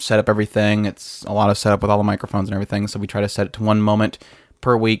together, set up everything. It's a lot of setup with all the microphones and everything. So we try to set it to one moment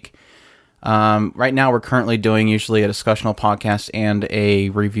per week. Right now, we're currently doing usually a discussional podcast and a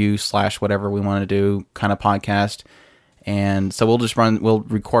review / whatever we want to do kind of podcast. And so we'll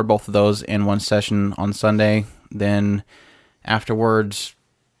record both of those in one session on Sunday. Then afterwards,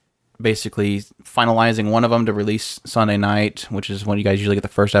 basically finalizing one of them to release Sunday night, which is when you guys usually get the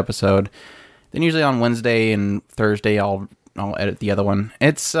first episode. Then usually on Wednesday and Thursday, I'll edit the other one.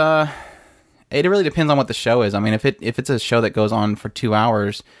 It really depends on what the show is. I mean, if it's a show that goes on for 2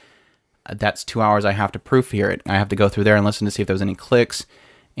 hours, that's 2 hours I have to proofhear it. I have to go through there and listen to see if there's any clicks,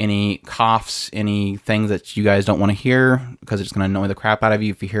 any coughs, any things that you guys don't want to hear, because it's going to annoy the crap out of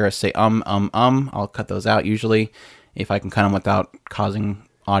you. If you hear us say I'll cut those out usually, if I can cut them without causing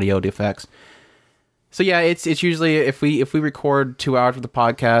audio defects. So yeah, it's usually if we record 2 hours of the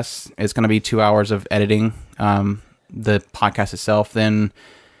podcast, it's going to be 2 hours of editing the podcast itself, then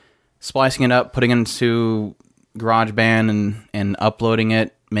splicing it up, putting it into GarageBand and uploading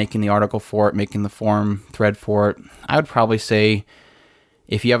it, making the article for it, making the forum thread for it. I would probably say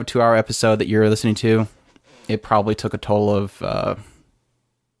if you have a 2 hour episode that you're listening to, it probably took a total of 5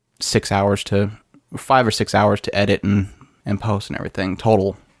 or 6 hours to edit and post and everything,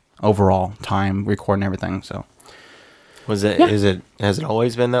 total overall time recording everything. So has it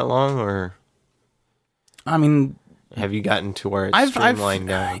always been that long, or I mean, have you gotten to where it's streamlined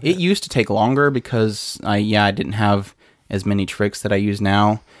down? It used to take longer because I didn't have as many tricks that I use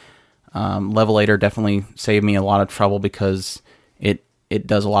now. Levelator definitely saved me a lot of trouble because it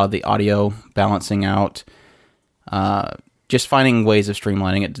does a lot of the audio balancing out. Just finding ways of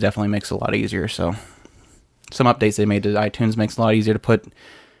streamlining it definitely makes it a lot easier. So some updates they made to iTunes makes it a lot easier to put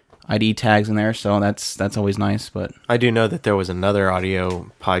ID tags in there, so that's always nice. But I do know that there was another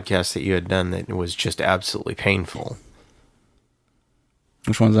audio podcast that you had done that was just absolutely painful.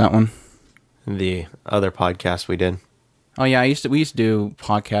 Which one's that one? The other podcast we did. Oh yeah, we used to do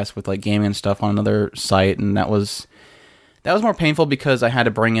podcasts with like gaming and stuff on another site, and that was more painful because I had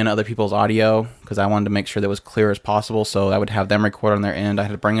to bring in other people's audio because I wanted to make sure that it was clear as possible. So I would have them record on their end. I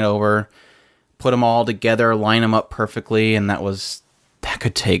had to bring it over, put them all together, line them up perfectly, and that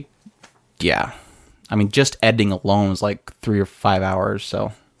could take, yeah. I mean, just editing alone was like 3 or 5 hours,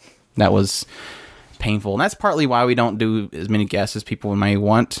 so that was painful. And that's partly why we don't do as many guests as people may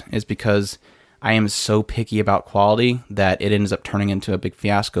want, is because I am so picky about quality that it ends up turning into a big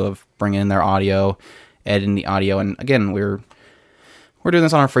fiasco of bringing in their audio, editing the audio. And again, we're doing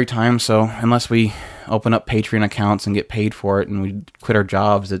this on our free time, so unless we open up Patreon accounts and get paid for it and we quit our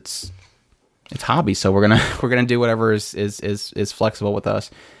jobs, it's hobby, so we're gonna do whatever is flexible with us,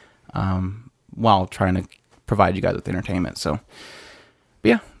 while trying to provide you guys with entertainment. So, But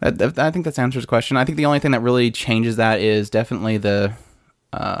yeah, I think that answers the question. I think the only thing that really changes that is definitely the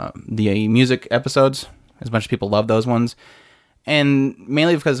music episodes. As much as people love those ones, and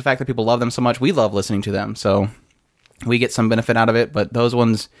mainly because of the fact that people love them so much, we love listening to them. So we get some benefit out of it. But those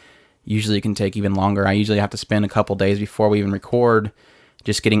ones usually can take even longer. I usually have to spend a couple days before we even record,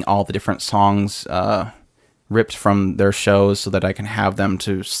 just getting all the different songs ripped from their shows so that I can have them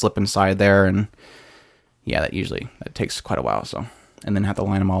to slip inside there. And yeah, that takes quite a while. So, and then have to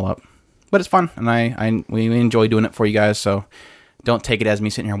line them all up. But it's fun, and we enjoy doing it for you guys. So don't take it as me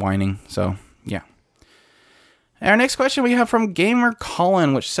sitting here whining. So yeah. Our next question we have from Gamer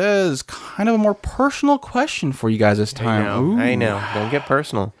Colin, which says kind of a more personal question for you guys this time. I know. Don't get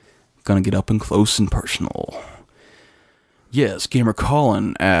personal. Gonna get up and close and personal. Yes, Gamer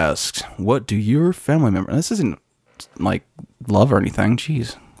Colin asks, what do your family members... This isn't like love or anything.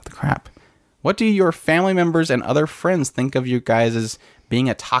 Jeez, what the crap. What do your family members and other friends think of you guys as being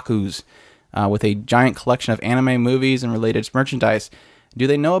otakus with a giant collection of anime, movies, and related merchandise? Do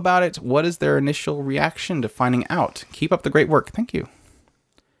they know about it? What is their initial reaction to finding out? Keep up the great work. Thank you.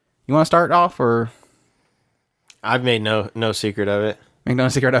 You want to start off, or... I've made no secret of it. Make no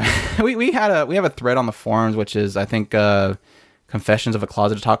secret of it. we have a thread on the forums, which is, I think, Confessions of a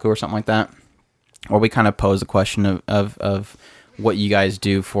Closet Otaku or something like that, where we kind of pose the question of what you guys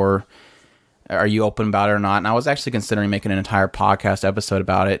do for... Are you open about it or not? And I was actually considering making an entire podcast episode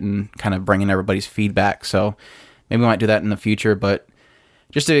about it and kind of bringing everybody's feedback. So maybe we might do that in the future, but...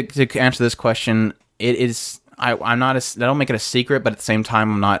 Just to answer this question, it is I don't make it a secret, but at the same time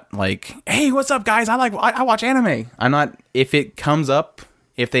I'm not like, hey, what's up, guys? I watch anime. I'm not. If it comes up,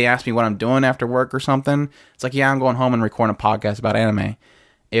 if they ask me what I'm doing after work or something, it's like, yeah, I'm going home and recording a podcast about anime.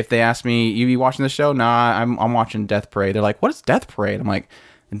 If they ask me, you be watching this show? Nah, I'm watching Death Parade. They're like, what is Death Parade? I'm like,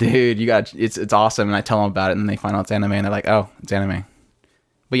 dude, it's awesome. And I tell them about it, and they find out it's anime, and they're like, oh, it's anime.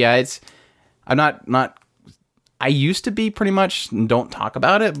 But yeah, I'm not. I used to be pretty much don't talk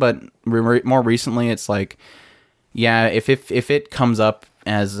about it, but more recently it's like, yeah, if it comes up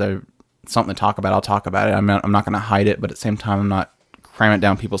as something to talk about, I'll talk about it. I'm not going to hide it, but at the same time, I'm not cramming it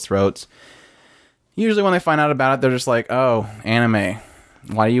down people's throats. Usually when they find out about it, they're just like, oh, anime.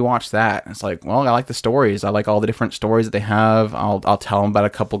 Why do you watch that? It's like, well, I like the stories. I like all the different stories that they have. I'll tell them about a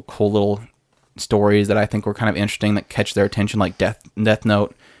couple cool little stories that I think were kind of interesting that catch their attention, like Death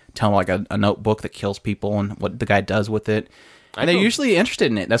Note. Tell them like a notebook that kills people and what the guy does with it. And they're usually interested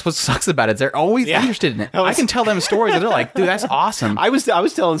in it. That's what sucks about it. They're always interested in it. I can tell them stories and they're like, dude, that's awesome. I was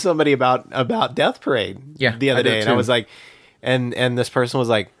telling somebody about Death Parade the other day, and I was like, and this person was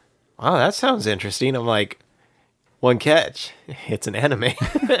like, oh, that sounds interesting. I'm like, one catch. It's an anime.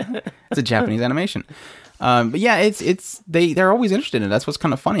 It's a Japanese animation. But yeah, they're always interested in it. That's what's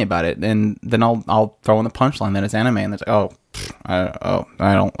kind of funny about it. And then I'll throw in the punchline that it's anime, and it's like, I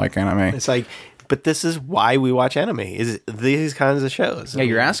don't like anime. It's like, but this is why we watch anime, is these kinds of shows. Yeah,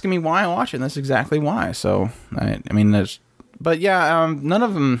 you're asking me why I watch it, and that's exactly why. So I mean, but yeah, none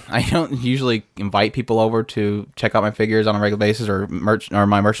of them. I don't usually invite people over to check out my figures on a regular basis or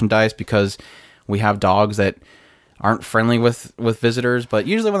my merchandise, because we have dogs that aren't friendly with visitors. But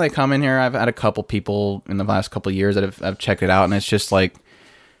usually when they come in here, I've had a couple people in the last couple of years that have checked it out, and it's just like,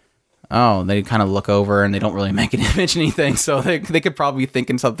 oh, they kind of look over and they don't really mention anything. So they could probably be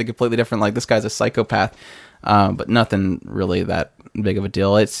thinking something completely different, like this guy's a psychopath. But nothing really that big of a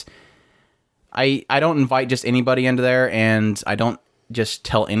deal. I don't invite just anybody into there, and I don't just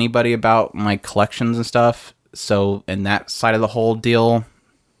tell anybody about my collections and stuff. So in that side of the whole deal,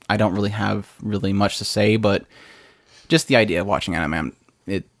 I don't really have much to say, but just the idea of watching anime,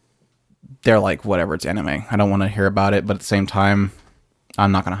 they're like, whatever, it's anime. I don't want to hear about it, but at the same time,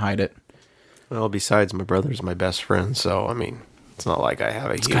 I'm not going to hide it. Well, besides, my brother's my best friend, so, I mean, it's not like I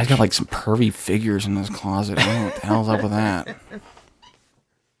have This guy's got like some pervy figures in his closet. I don't know what the hell's up with that.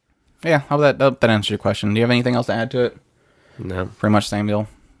 Yeah, how about that answers your question. Do you have anything else to add to it? No. Pretty much same deal.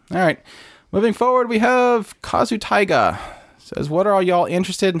 All right. Moving forward, we have Kazu Taiga. Says, what are all y'all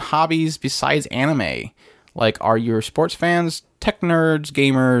interested in hobbies besides anime? Like, are you sports fans, tech nerds,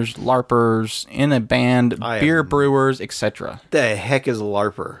 gamers, LARPers, in a band, beer brewers, etc.? The heck is a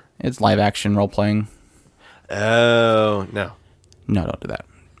LARPer? It's live action role playing. Oh, no. No, don't do that.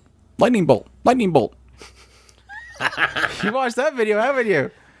 Lightning bolt. Lightning bolt. You watched that video, haven't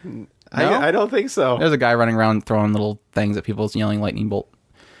you? No? I don't think so. There's a guy running around throwing little things at people, yelling lightning bolt.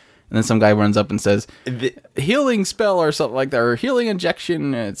 And then some guy runs up and says, healing spell or something like that, or healing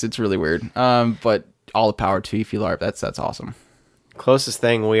injection. It's really weird. But all the power to you if you LARP. That's awesome. Closest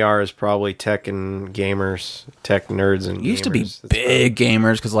thing we are is probably tech and gamers, tech nerds and Used to gamers. be big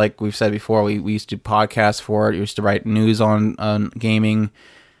gamers because, like we've said before, we used to do podcasts for it. We used to write news on gaming.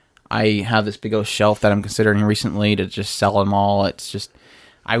 I have this big old shelf that I'm considering recently to just sell them all. It's just,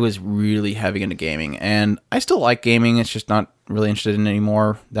 I was really heavy into gaming, and I still like gaming. It's just not really interested in it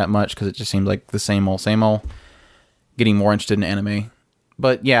anymore that much because it just seems like the same old, same old. Getting more interested in anime.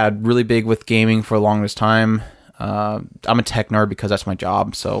 But yeah, really big with gaming for the longest time. I'm a tech nerd because that's my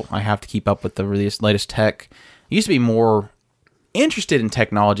job, so I have to keep up with the latest tech. I used to be more interested in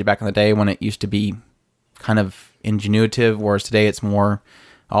technology back in the day when it used to be kind of ingenuitive, whereas today it's more,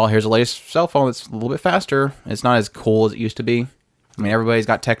 oh, here's the latest cell phone that's a little bit faster. It's not as cool as it used to be. I mean, everybody's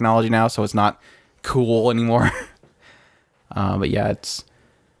got technology now, so it's not cool anymore. But yeah,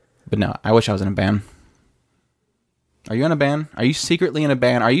 but no, I wish I was in a band. Are you in a band? Are you secretly in a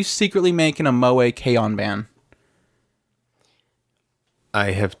band? Are you secretly making a Moe K-On! Band?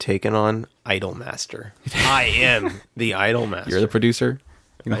 I have taken on Idolmaster. I am the Idolmaster. You're the producer?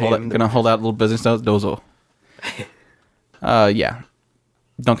 Gonna hold out little business notes? Dozo. Yeah.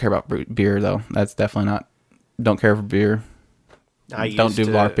 Don't care about beer, though. That's definitely not... Don't care for beer. Don't do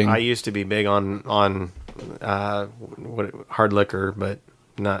LARPing. I used to be big on hard liquor, but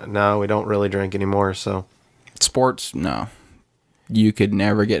no, we don't really drink anymore, so... Sports? No. You could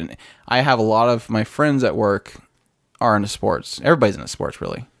never get in. I have a lot of my friends at work are into sports. Everybody's into sports,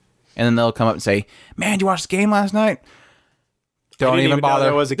 really. And then they'll come up and say, man, did you watch the game last night? Don't even bother.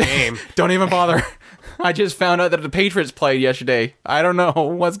 There was a game. Don't even bother. I just found out that the Patriots played yesterday. I don't know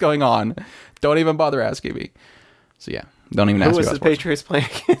what's going on. Don't even bother asking me. So yeah, don't even ask me about sports. Who was the Patriots playing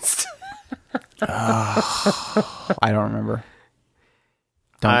against? I don't remember.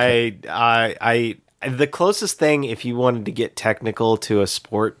 The closest thing, if you wanted to get technical to a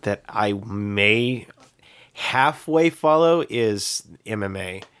sport that I may halfway follow, is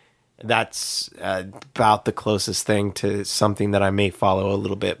MMA. That's about the closest thing to something that I may follow a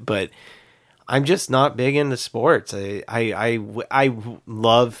little bit, but I'm just not big into sports. I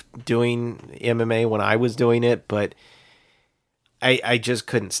love doing MMA when I was doing it, but I just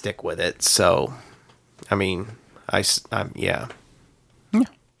couldn't stick with it. So, I mean, yeah.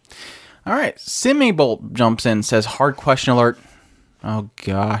 All right. Simibolt jumps in, says, hard question alert. Oh,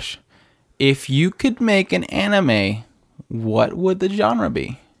 gosh. If you could make an anime, what would the genre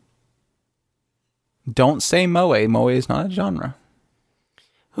be? Don't say moe. Moe is not a genre.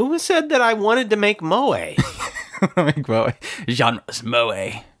 Who said that I wanted to make moe? Make moe. Genres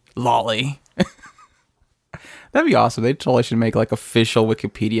moe. Lolly. That'd be awesome. They totally should make like official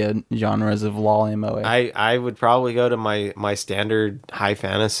Wikipedia genres of lolly and moe. I would probably go to my standard high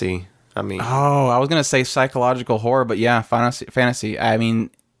fantasy. I mean, I was gonna say psychological horror, but yeah, fantasy. I mean,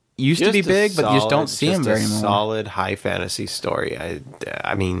 used to be big, but you just don't see them very much. Solid high fantasy story.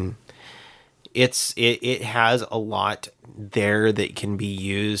 I mean, it has a lot there that can be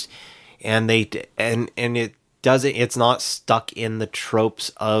used, and it doesn't. It's not stuck in the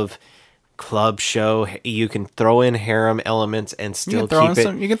tropes of club show. You can throw in harem elements and still keep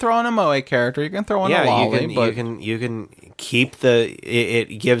it. You can throw in a moe character. You can throw in a lolly. You can keep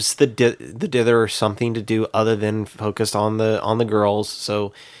it gives the dither something to do other than focused on the girls.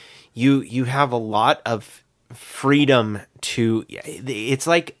 So you have a lot of freedom to. It's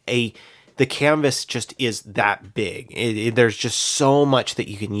like the canvas just is that big. There's just so much that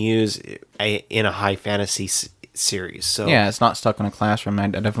you can use in a high fantasy series. So yeah, it's not stuck in a classroom. I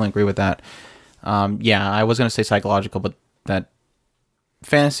definitely agree with that. Yeah, I was going to say psychological, but that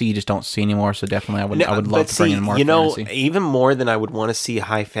fantasy you just don't see anymore. So definitely, I would love to bring in more. Fantasy. Even more than I would want to see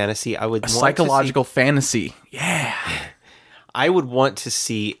high fantasy, I would want psychological fantasy. Yeah, I would want to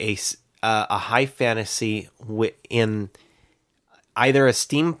see a high fantasy in either a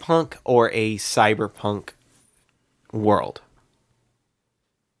steampunk or a cyberpunk world.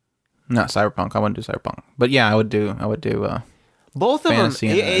 Not cyberpunk. I wouldn't do cyberpunk, but yeah, I would do. Both of them. It's a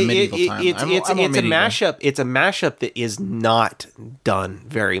mashup. It's a mashup that is not done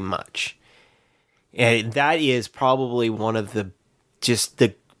very much, and that is probably one of the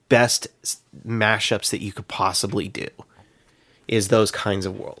best mashups that you could possibly do. Is those kinds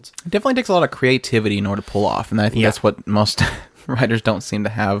of worlds. It definitely takes a lot of creativity in order to pull off, and I think that's what most writers don't seem to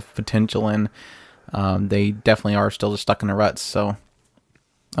have potential in. They definitely are still just stuck in the ruts. So.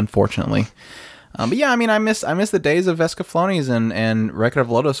 Unfortunately. But yeah, I mean, I miss the days of Escaflownies and Record of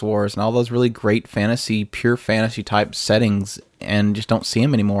Lodoss Wars and all those really great fantasy, pure fantasy type settings, and just don't see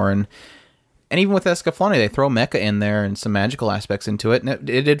them anymore. And even with Escaflownie, they throw mecha in there and some magical aspects into it, and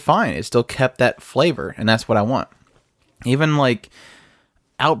it did fine. It still kept that flavor, and that's what I want. Even like,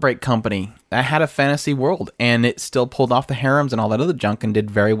 Outbreak Company that had a fantasy world, and it still pulled off the harems and all that other junk and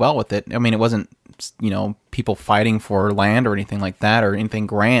did very well with it. I mean, it wasn't, people fighting for land or anything like that or anything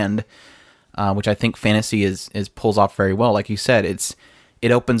grand, which I think fantasy is pulls off very well. Like you said,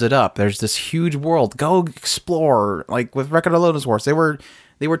 it opens it up. There's this huge world. Go explore. Like with Record of Lodoss Wars, they were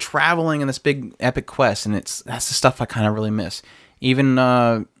traveling in this big epic quest, and that's the stuff I kind of really miss. Even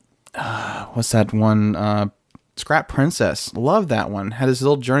what's that one? Scrap Princess. Love that one. Had this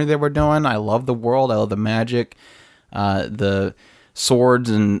little journey they were doing. I love the world. I love the magic, the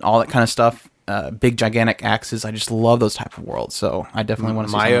swords and all that kind of stuff. Big gigantic axes. I just love those type of worlds. So I definitely want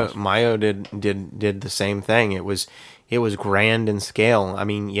to see Mayo did the same thing. It was grand in scale. I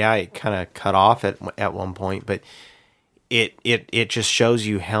mean, yeah, it kind of cut off at one point, but it just shows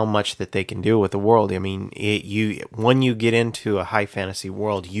you how much that they can do with the world. I mean, when you get into a high fantasy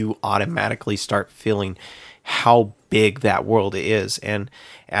world, you automatically start feeling how big that world is, and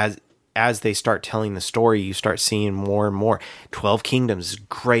as they start telling the story, you start seeing more and more. 12 Kingdoms is a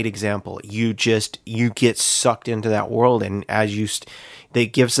great example. You get sucked into that world, and they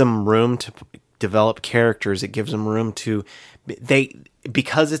gives them room to develop characters. It gives them room to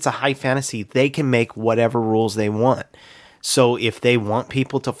because it's a high fantasy, they can make whatever rules they want. So if they want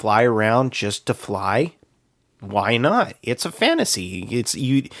people to fly around just to fly, why not? It's a fantasy.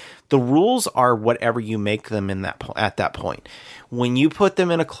 The rules are whatever you make them at that point. When you put them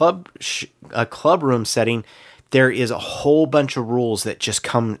in a club room setting, there is a whole bunch of rules that just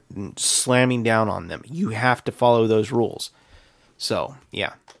come slamming down on them. You have to follow those rules. So,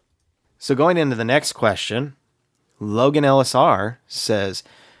 yeah. So going into the next question, Logan LSR says,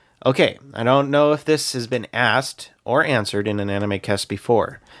 okay, I don't know if this has been asked or answered in an anime cast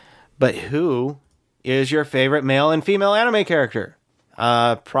before, but who is your favorite male and female anime character?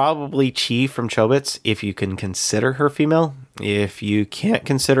 Probably Chi from Chobits, if you can consider her female. If you can't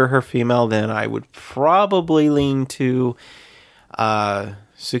consider her female, then I would probably lean to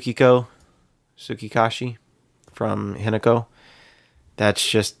Tsukikashi from Hinako. That's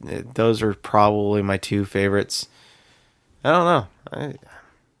just, those are probably my two favorites. I don't know.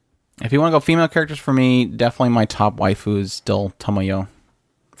 If you want to go female characters for me, definitely my top waifu is still Tomoyo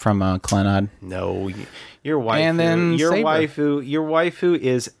from Clannad. No, your waifu. And then your Saber. waifu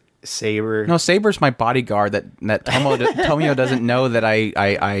is Saber. No, Saber's my bodyguard that Tomoyo doesn't know that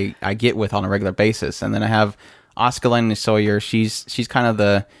I get with on a regular basis. And then I have Oscar Sawyer. She's kind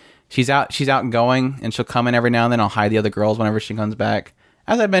of she's outgoing, and she'll come in every now and then. I'll hide the other girls whenever she comes back.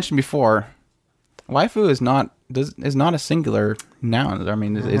 As I mentioned before, waifu is not a singular noun. I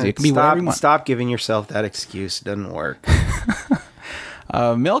mean, it can be whatever you want. Stop giving yourself that excuse. It doesn't work.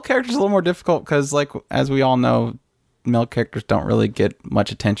 Male characters are a little more difficult because, like, as we all know, male characters don't really get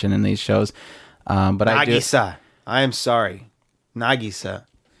much attention in these shows. But Nagisa. I am sorry. Nagisa.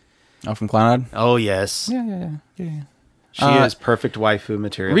 Oh, from Clannad? Oh, yes. Yeah. She is perfect waifu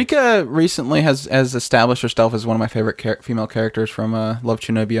material. Rika recently has established herself as one of my favorite female characters from Love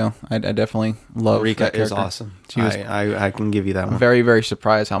Chunobyo. I definitely love Rika. That character. Is awesome. I can give you that one. Very, very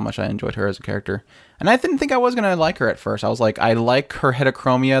surprised how much I enjoyed her as a character. And I didn't think I was going to like her at first. I was like, I like her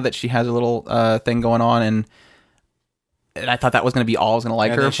heterochromia, that she has a little thing going on, and I thought that was going to be all I was going to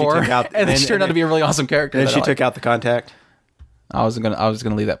like her for. And then she turned out to be a really awesome character. And then she took out the contact. I was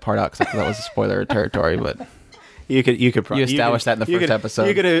gonna leave that part out because I thought that was a spoiler territory, but you could probably established that in the first episode.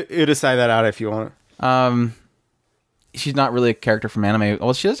 You could decide that out if you want. She's not really a character from anime.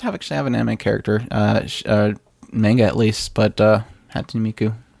 Well, she does actually have an anime character, manga at least, but Hatsune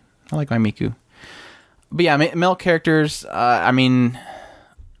Miku. I like my Miku. But yeah, male characters. I mean,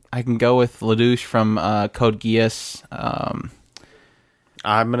 I can go with Ledouche from Code Geass. I'm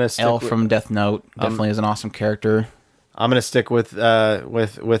gonna stick L from Death Note. Definitely is an awesome character. I'm gonna stick with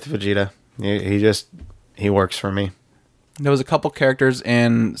Vegeta. He works for me. There was a couple characters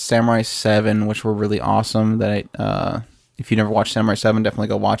in Samurai 7 which were really awesome. That if you never watched Samurai 7, definitely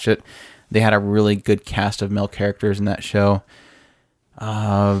go watch it. They had a really good cast of male characters in that show.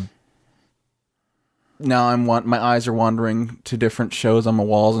 Now my eyes are wandering to different shows on my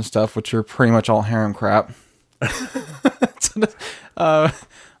walls and stuff, which are pretty much all harem crap.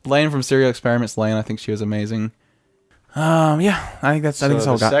 Lane from Serial Experiments. Lane, I think she was amazing. Yeah, I think that's all I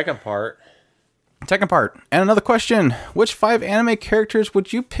got. Second part. And another question. Which 5 anime characters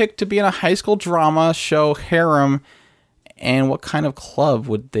would you pick to be in a high school drama show harem, and what kind of club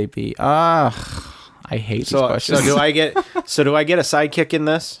would they be? I hate these questions. So do I get a sidekick in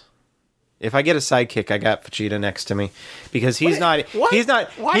this? If I get a sidekick, I got Vegeta next to me because he's not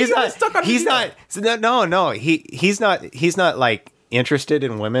like interested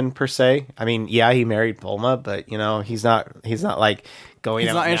in women per se. I mean, yeah, he married Bulma, but you know, he's not like going.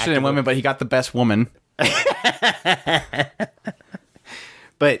 He's out not and interested in women, but he got the best woman.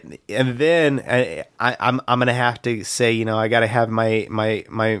 But and then I'm gonna have to say, you know, I gotta have my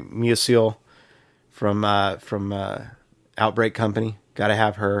Musil from Outbreak Company. Gotta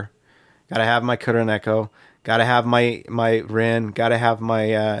have her. Gotta have my Kuroneko. Gotta have my Rin. Gotta have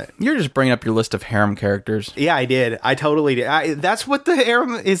my. You're just bringing up your list of harem characters. Yeah, I did. I totally did. That's what the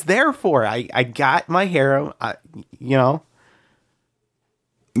harem is there for. I got my harem. You know.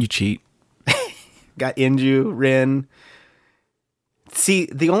 You cheat. Got Inju, Rin. See,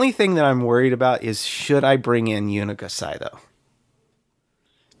 the only thing that I'm worried about is should I bring in Yunogasai, though?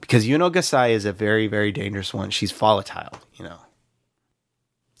 Because Yunogasai is a very, very dangerous one. She's volatile, you know.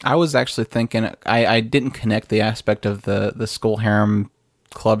 I was actually thinking, I didn't connect the aspect of the school harem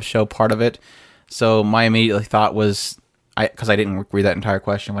club show part of it. So my immediate thought was, because I didn't read that entire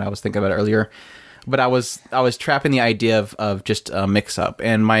question when I was thinking about it earlier, but I was trapping the idea of just a mix-up.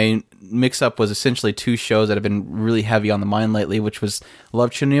 And my mix-up was essentially two shows that have been really heavy on the mind lately, which was Love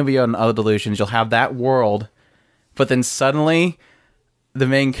Chunibyo and Other Delusions. You'll have that world, but then suddenly the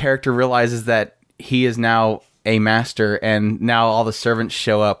main character realizes that he is now a master, and now all the servants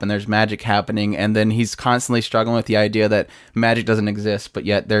show up and there's magic happening, and then he's constantly struggling with the idea that magic doesn't exist, but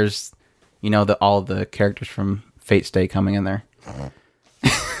yet there's, you know, all the characters from Fate Stay coming in there.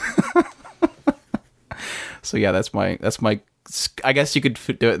 So yeah, that's my I guess you could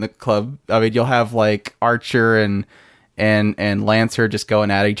do it in the club. I mean, you'll have like Archer and Lancer just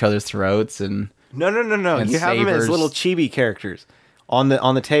going at each other's throats, and No. You have them as little chibi characters on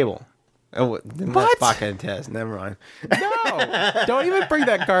the table. Oh, then that's Baka and Tess. Never mind. No, don't even bring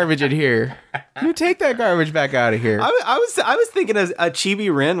that garbage in here. You take that garbage back out of here. I was thinking a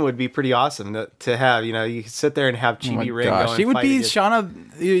chibi Rin would be pretty awesome to have. You know, you could sit there and have chibi Rin. Gosh, she would be Shauna.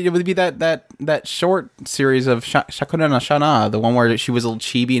 It would be that short series of Shakuna no Shana, the one where she was a little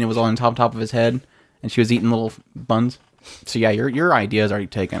chibi and it was all on top of his head, and she was eating little buns. So yeah, your idea is already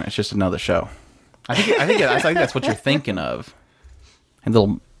taken. It's just another show. I think that's what you're thinking of. And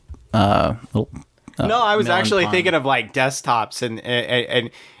little. No, I was actually thinking of like desktops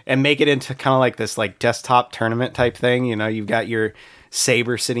and make it into kind of like this like desktop tournament type thing. You know, you've got your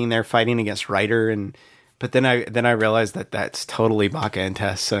Saber sitting there fighting against Ryder, but then I realized that that's totally Baka and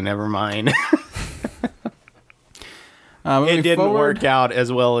Tess, so never mind. It didn't work out as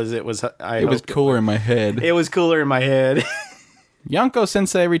well as it was. It was cooler in my head. It was cooler in my head. Yanko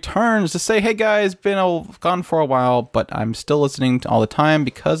Sensei returns to say, hey guys, been gone for a while, but I'm still listening to all the time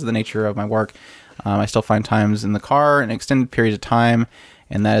because of the nature of my work. I still find times in the car and extended periods of time,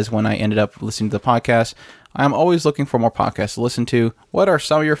 and that is when I ended up listening to the podcast. I'm always looking for more podcasts to listen to. What are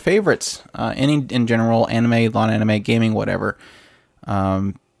some of your favorites? Any in general, anime, non-anime, gaming, whatever.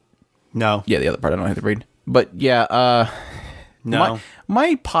 No. Yeah, the other part I don't have to read. But yeah, no.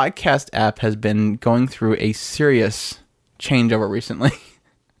 My podcast app has been going through a serious changeover recently,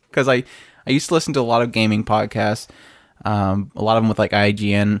 because I used to listen to a lot of gaming podcasts, a lot of them with like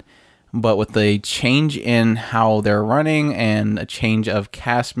IGN, but with the change in how they're running and a change of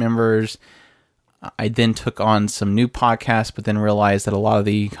cast members, I then took on some new podcasts, but then realized that a lot of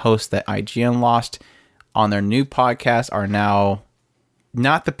the hosts that IGN lost on their new podcast are now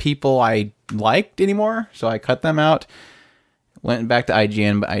not the people I liked anymore, so I cut them out, went back to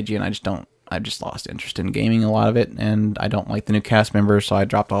IGN, but IGN I've just lost interest in gaming, a lot of it, and I don't like the new cast members, so I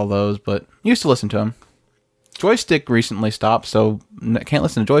dropped all those, but used to listen to them. Joystick recently stopped, so I can't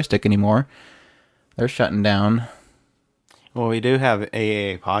listen to Joystick anymore. They're shutting down. Well, we do have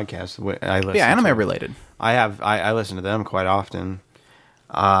AAA podcasts. I listen anime related. I listen to them quite often.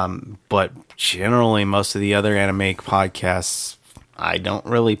 But generally, most of the other anime podcasts, I don't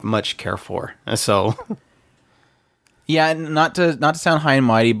really much care for. So... Yeah, not to sound high and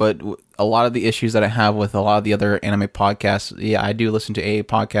mighty, but a lot of the issues that I have with a lot of the other anime podcasts, yeah, I do listen to AA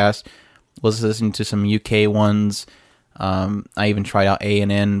podcasts. Was listening to some UK ones. I even tried out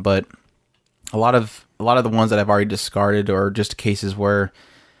ANN, but a lot of the ones that I've already discarded are just cases where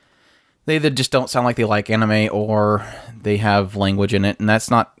they either just don't sound like they like anime or they have language in it, and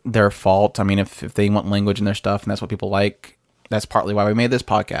that's not their fault. I mean, if they want language in their stuff and that's what people like, that's partly why we made this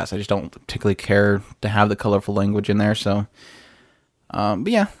podcast. I just don't particularly care to have the colorful language in there. So, but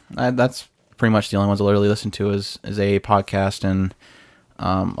yeah, that's pretty much the only ones I literally listen to is AA podcast and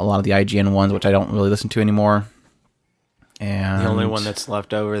a lot of the IGN ones, which I don't really listen to anymore. And the only one that's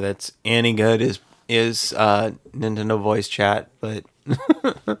left over that's any good is Nintendo Voice Chat. But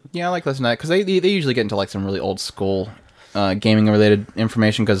yeah, I like listening to that because they usually get into like some really old school gaming related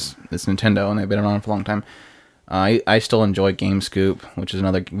information because it's Nintendo and they've been around for a long time. I still enjoy Game Scoop, which is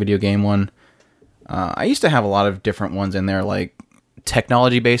another video game one. I used to have a lot of different ones in there, like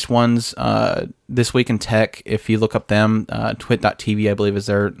technology-based ones. This Week in Tech, if you look up them, twit.tv, I believe, is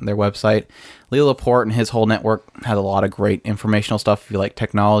their website. Leo Laporte and his whole network has a lot of great informational stuff if you like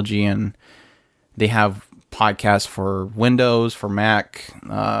technology, and they have podcasts for Windows, for Mac,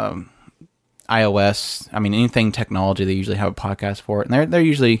 iOS. I mean, anything technology, they usually have a podcast for it, and they're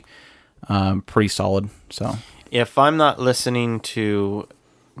usually pretty solid. So if I'm not listening to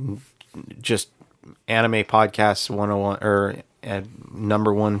just anime podcasts 101 or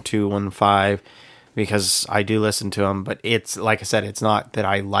number 1215, because I do listen to them, but it's like I said, it's not that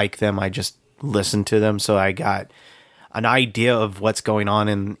I like them, I just listen to them, so I got an idea of what's going on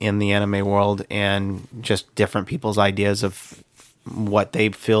in the anime world, and just different people's ideas of what they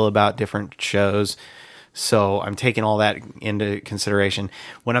feel about different shows. So I'm taking all that into consideration.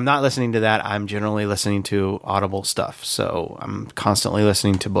 When I'm not listening to that, I'm generally listening to Audible stuff. So I'm constantly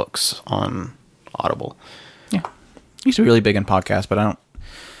listening to books on Audible. Yeah, I used to be really big in podcasts, but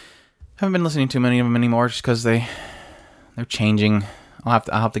haven't been listening to many of them anymore, just because they're changing. I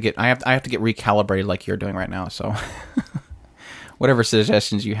have to get recalibrated like you're doing right now. So whatever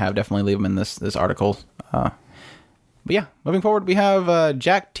suggestions you have, definitely leave them in this article. But yeah, moving forward, we have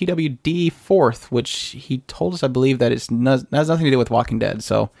Jack TWD 4th, which he told us, I believe, that has nothing to do with Walking Dead.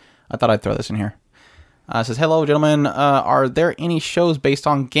 So I thought I'd throw this in here. It says, hello, gentlemen. Are there any shows based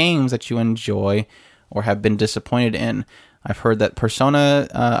on games that you enjoy or have been disappointed in? I've heard that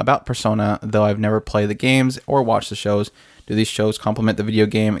about Persona, though I've never played the games or watched the shows. Do these shows complement the video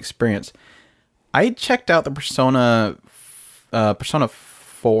game experience? I checked out the Persona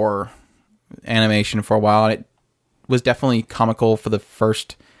 4 animation for a while, and it was definitely comical for the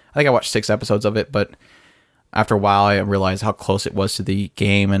first, I think I watched 6 episodes of it, but after a while I realized how close it was to the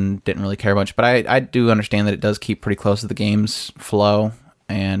game and didn't really care much. But I do understand that it does keep pretty close to the game's flow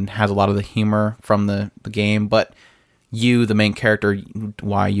and has a lot of the humor from the game. But the main character,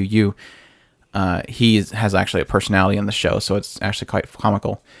 he has actually a personality in the show, so it's actually quite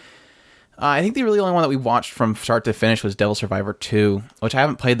comical. I think the really only one that we watched from start to finish was Devil Survivor 2, which I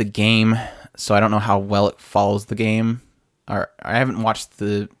haven't played the game, so I don't know how well it follows the game. Or I haven't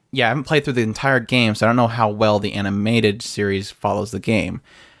played through the entire game, so I don't know how well the animated series follows the game.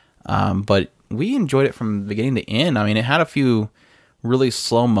 But we enjoyed it from beginning to end. I mean, it had a few really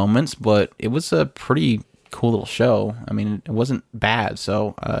slow moments, but it was a pretty cool little show. I mean, it wasn't bad,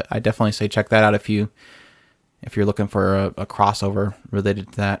 so I definitely say check that out if you're looking for a crossover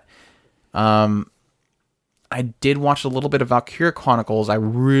related to that. I did watch a little bit of Valkyria Chronicles. I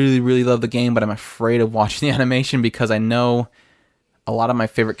really, really love the game, but I'm afraid of watching the animation because I know a lot of my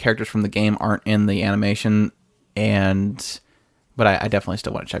favorite characters from the game aren't in the animation, but I definitely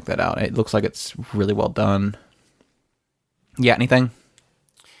still want to check that out. It looks like it's really well done. Yeah, anything?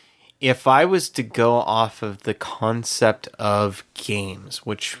 If I was to go off of the concept of games,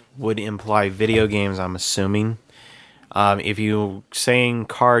 which would imply video games, I'm assuming, if you saying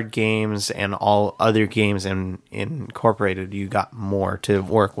card games and all other games incorporated, you got more to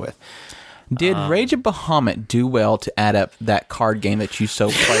work with. Did Rage of Bahamut do well to add up that card game that you so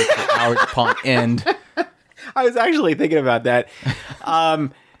played for hours upon end? I was actually thinking about that.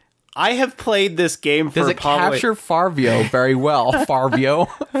 I have played this game for Does it capture Farvio very well? Farvio.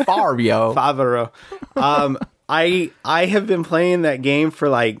 Favaro. I have been playing that game for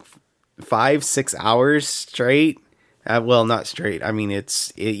like 5-6 hours straight. Well, not straight. I mean,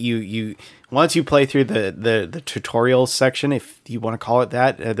 you once you play through the tutorial section, if you want to call it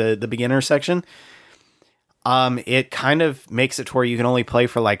that, the beginner section, it kind of makes it to where you can only play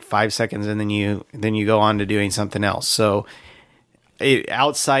for like 5 seconds, and then you go on to doing something else. So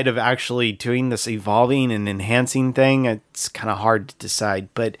outside of actually doing this evolving and enhancing thing, it's kind of hard to decide.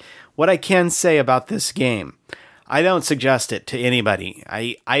 But what I can say about this game, I don't suggest it to anybody.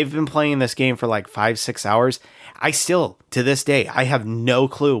 I've been playing this game for like 5-6 hours. I still, to this day, I have no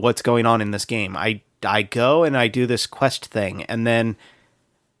clue what's going on in this game. I go and I do this quest thing, and then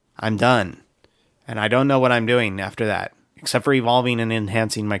I'm done. And I don't know what I'm doing after that, except for evolving and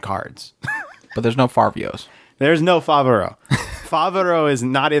enhancing my cards. But there's no Farvios. There's no Favaro. Favaro is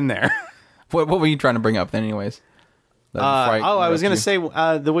not in there. What were you trying to bring up then anyways? I was going to say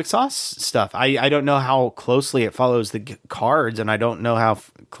the Wixos stuff. I don't know how closely it follows the cards, and I don't know how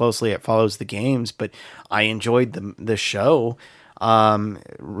closely it follows the games, but I enjoyed the show.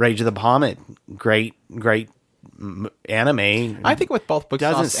 Rage of the Bahamut, great anime. I think with both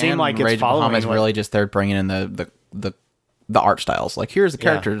Wixos and like Rage of Bahamut is really just they're bringing in the art styles. Like, here's the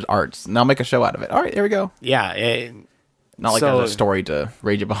characters' arts. Now make a show out of it. All right, there we go. Yeah. Not like there's a story to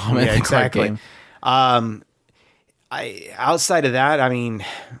Rage of Bahamut. Yeah, exactly. outside of that, I mean,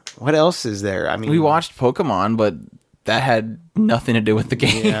 what else is there? I mean, We watched Pokemon, but that had nothing to do with the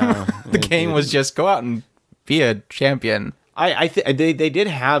game. Yeah, The game was just go out and be a champion. they did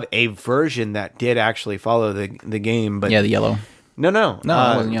have a version that did actually follow the game, but Yeah, the yellow. no, it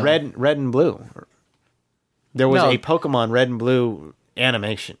wasn't yellow. red and blue. There was No. a Pokemon Red and Blue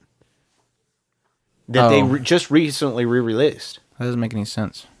animation that they just recently re-released. That doesn't make any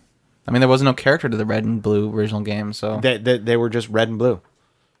sense. I mean, there was no character to the red and blue original game, so They were just red and blue.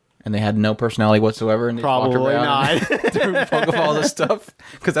 and they had no personality whatsoever. And they walked Probably around not. and threw Pokeballs and stuff,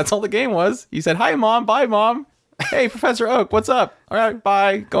 because that's all the game was. You said, "Hi, Mom. Bye, Mom. Hey, Professor Oak. What's up? All right,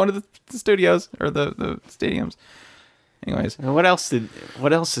 bye. Going to the studios or the stadiums." Anyways, What else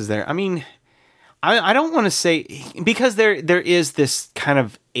is there? I mean, I don't want to say, because there is this kind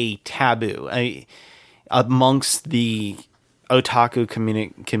of a taboo amongst the otaku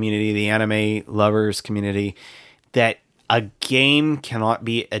community, the anime lovers community, that a game cannot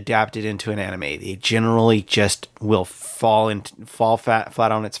be adapted into an anime. They generally just will fall flat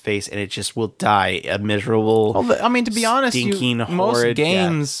on its face, and it just will die a miserable. well, I mean, to be honest, stinking, most horrid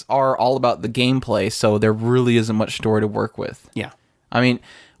games are all about the gameplay, so there really isn't much story to work with. Yeah. I mean,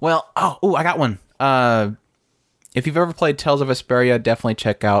 well, I got one. If you've ever played Tales of Vesperia, definitely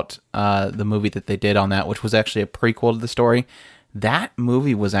check out the movie that they did on that, which was actually a prequel to the story. That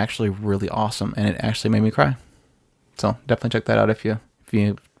movie was actually really awesome, and it actually made me cry. So definitely check that out if you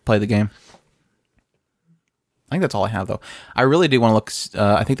play the game. I think that's all I have, though. I really do want to look.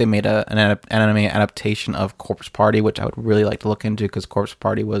 I think they made an anime adaptation of Corpse Party, which I would really like to look into, because Corpse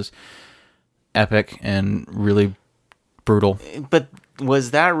Party was epic and really brutal. But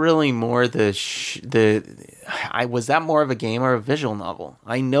was that really more was that more of a game or a visual novel?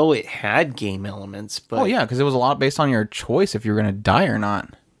 I know it had game elements, but Oh yeah, because it was a lot based on your choice if you were going to die or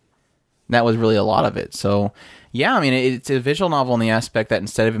not. That was really a lot of it. So yeah, I mean, it's a visual novel in the aspect that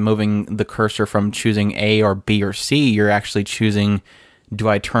instead of moving the cursor from choosing A or B or C, you're actually choosing, do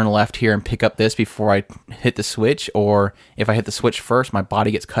I turn left here and pick up this before I hit the switch? Or if I hit the switch first, my body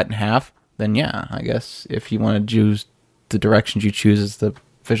gets cut in half. Then yeah, I guess if you want to choose the directions you choose is the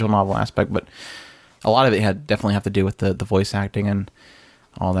visual novel aspect. But a lot of it definitely have to do with the voice acting and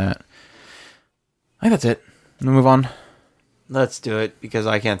all that. I think that's it. We'll move on. let's do it, because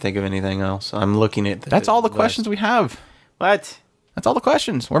I can't think of anything else. I'm looking at That's all the questions we have. What? That's all the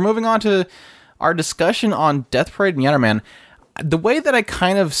questions. We're moving on to our discussion on Death Parade and Yatterman. The way that I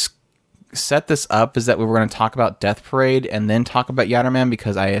kind of set this up is that we were going to talk about Death Parade and then talk about Yatterman,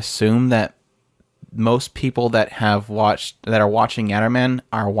 because I assume that most people that are watching Yatterman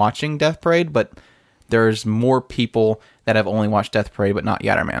are watching Death Parade, but there's more people that have only watched Death Parade but not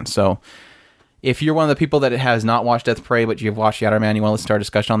Yatterman. So if you're one of the people that has not watched Death Parade but you've watched Yatterman, you want to start a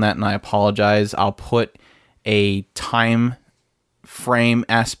discussion on that, and I apologize. I'll put a time frame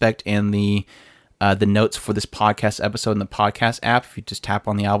aspect in the notes for this podcast episode in the podcast app. If you just tap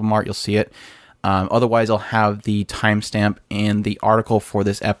on the album art, you'll see it. Otherwise, I'll have the timestamp and the article for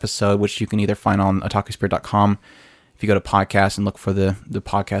this episode, which you can either find on otakuspirit.com. If you go to podcast and look for the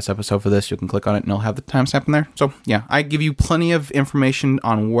podcast episode for this, you can click on it and it'll have the timestamp in there. So yeah, I give you plenty of information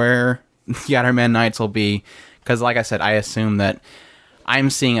on where Yatterman Nights will be, because like I said, I assume that I'm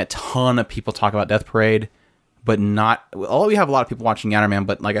seeing a ton of people talk about Death Parade, but not. Although we have a lot of people watching Yatterman,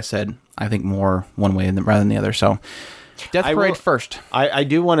 but like I said, I think more one way rather than the other. So Death Parade first. I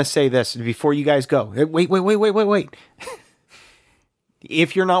do want to say this before you guys go. Wait.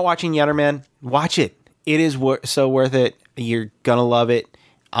 If you're not watching Yatterman, watch it. It is so worth it. You're gonna love it.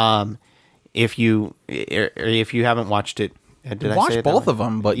 If you haven't watched it, did Watch I say it both of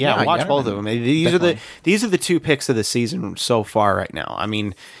them, but yeah, watch Yatterman, both of them. These are the two picks of the season so far right now. I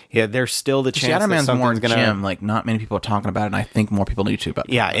mean, yeah, there's still the chance that Yatterman's more something's gonna. gym. Like, not many people are talking about it, and I think more people need to. But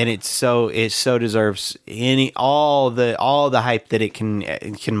Yeah, and it so deserves all the hype that it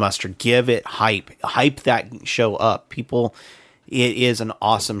can muster. Give it hype that show up, people. It is an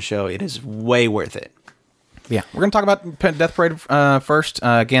awesome show. It is way worth it. yeah, we're gonna talk about Death Parade first.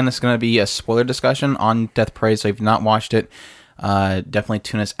 Again, this is gonna be a spoiler discussion on Death Parade. So if you've not watched it, definitely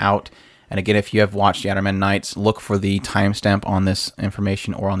tune us out. And again, if you have watched Yatterman Nights, look for the timestamp on this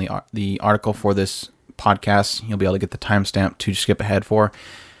information or on the article for this podcast. You'll be able to get the timestamp to skip ahead for.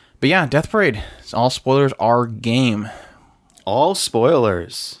 But yeah, Death Parade. All spoilers are game. All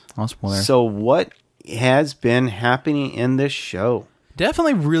spoilers. All spoilers. So what has been happening in this show?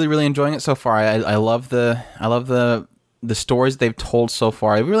 Definitely really, really enjoying it so far. I love the stories they've told so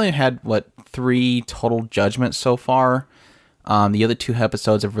far. I've really had 3 total judgments so far. The other 2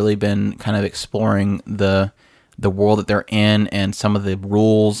 episodes have really been kind of exploring the world that they're in and some of the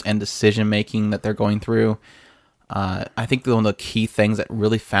rules and decision making that they're going through. I think one of the key things that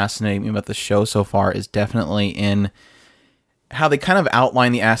really fascinate me about the show so far is definitely in how they kind of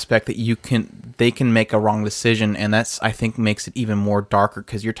outline the aspect that they can make a wrong decision, and that's, I think, makes it even more darker,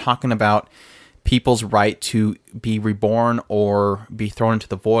 because you're talking about people's right to be reborn or be thrown into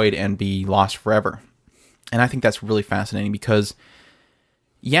the void and be lost forever. And I think that's really fascinating because,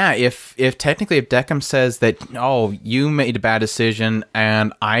 yeah, if Deckham says that, oh, you made a bad decision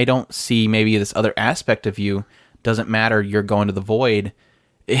and I don't see maybe this other aspect of you, doesn't matter, you're going to the void.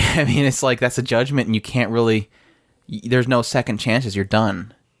 I mean, it's like, that's a judgment and you can't really, there's no second chances, you're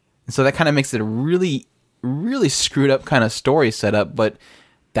done. And so that kind of makes it a really, really screwed up kind of story setup, but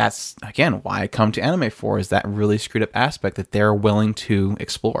that's, again, why I come to anime for, is that really screwed up aspect that they're willing to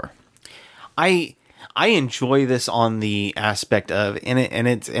explore. I enjoy this on the aspect of, and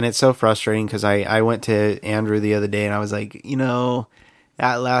it's so frustrating because I went to Andrew the other day and I was like,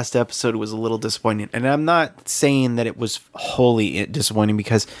 that last episode was a little disappointing. And I'm not saying that it was wholly disappointing,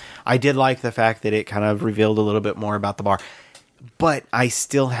 because I did like the fact that it kind of revealed a little bit more about the bar. But I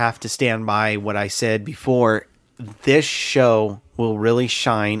still have to stand by what I said before. This show will really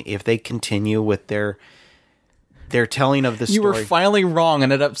shine if they continue with their telling of the story. You were finally wrong,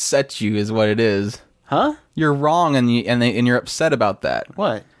 and it upset you, is what it is. Huh? You're wrong, and you're upset about that.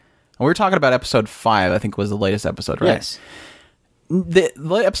 What? We were talking about episode 5. I think was the latest episode, right? Yes. The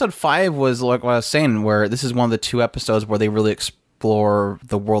episode 5 was like what I was saying, where this is one of the 2 episodes where they really explore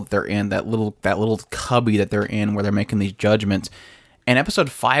the world they're in, that little cubby that they're in, where they're making these judgments. And episode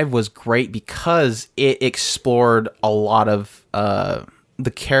 5 was great because it explored a lot of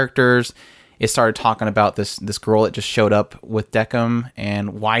the characters. It started talking about this girl that just showed up with Deckham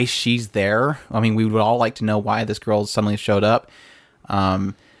and why she's there. I mean, we would all like to know why this girl suddenly showed up.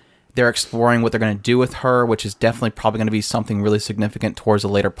 They're exploring what they're going to do with her, which is definitely probably going to be something really significant towards the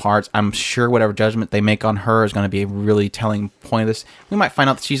later parts. I'm sure whatever judgment they make on her is going to be a really telling point of this. We might find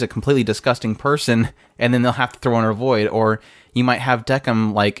out that she's a completely disgusting person, and then they'll have to throw in her void. Or you might have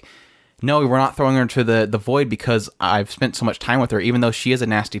Deckham like, no, we're not throwing her into the void because I've spent so much time with her, even though she is a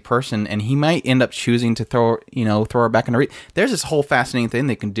nasty person, and he might end up choosing to throw her back in the There's this whole fascinating thing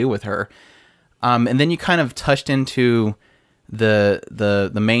they can do with her. And then you kind of touched into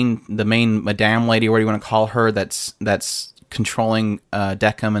the main madame lady, or what do you want to call her, that's controlling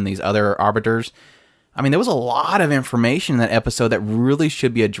Deckham and these other arbiters. I mean, there was a lot of information in that episode that really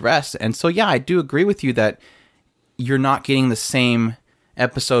should be addressed. And so, yeah, I do agree with you that you're not getting the same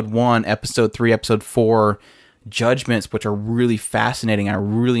episode 1, episode 3, episode 4 judgments, which are really fascinating and I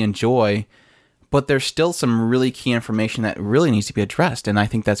really enjoy. But there's still some really key information that really needs to be addressed, and I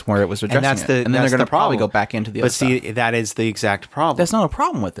think that's where it was addressing and then they're going to probably go back into the other stuff. But see, that is the exact problem. That's not a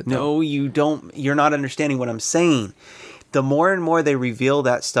problem with it, though. No, you don't. You're not understanding what I'm saying. The more and more they reveal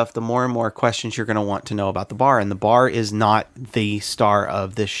that stuff, the more and more questions you're going to want to know about the bar, and the bar is not the star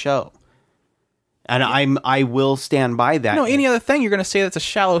of this show. And I will stand by that. No, any other thing, you're going to say that's a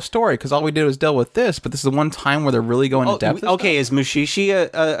shallow story, because all we did was deal with this, but this is the one time where they're really going into depth. Okay, is Mushishi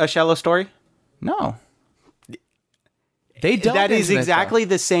a shallow story? No. They don't. That is exactly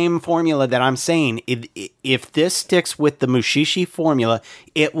the same formula that I'm saying. If this sticks with the Mushishi formula,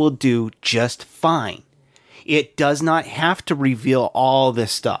 it will do just fine. It does not have to reveal all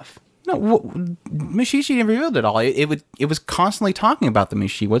this stuff. No, Mushishi revealed it all. It was constantly talking about the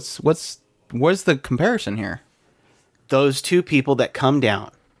Mushi. What's the comparison here? Those 2 people that come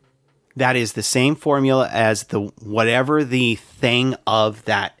down. That is the same formula as whatever the thing of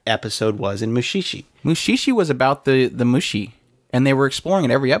that episode was in Mushishi. Mushishi was about the Mushi, and they were exploring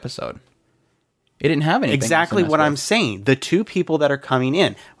it every episode. It didn't have anything. Exactly what I'm saying. The 2 people that are coming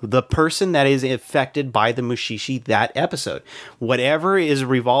in, the person that is affected by the Mushishi that episode, whatever is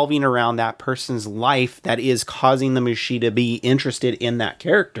revolving around that person's life that is causing the Mushi to be interested in that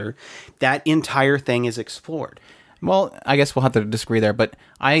character, that entire thing is explored. Well, I guess we'll have to disagree there, but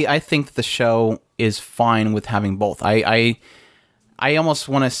I think the show is fine with having both. I almost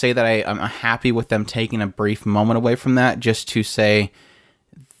want to say that I'm happy with them taking a brief moment away from that, just to say,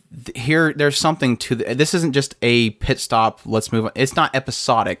 there's something to this isn't just a pit stop, let's move on. It's not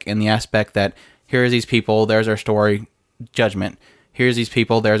episodic in the aspect that here's these people, there's our story, judgment. Here's these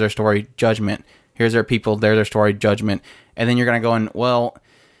people, there's our story, judgment. Here's our people, there's our story, judgment. And then you're going to go in, well,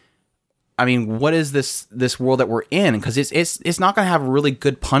 I mean, what is this world that we're in? Because it's not going to have a really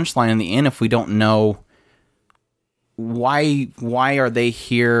good punchline in the end if we don't know why are they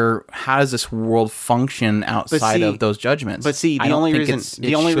here? How does this world function outside of those judgments? But see, the only reason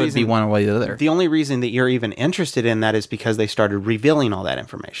should be one way or the other. The only reason that you're even interested in that is because they started revealing all that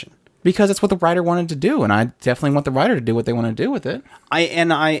information. Because that's what the writer wanted to do, and I definitely want the writer to do what they want to do with it.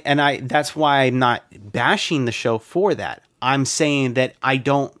 I that's why I'm not bashing the show for that. I'm saying that I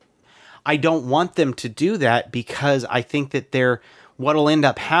don't want them to do that, because I think that what'll end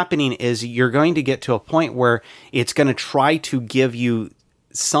up happening is you're going to get to a point where it's going to try to give you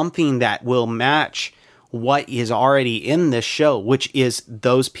something that will match what is already in this show, which is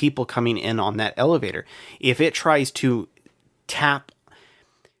those people coming in on that elevator. If it tries to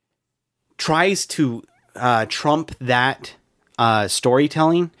trump that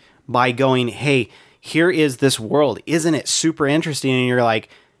storytelling by going, hey, here is this world, isn't it super interesting? And you're like,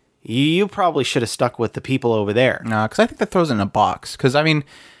 you probably should have stuck with the people over there. No, because I think that throws it in a box. Because, I mean,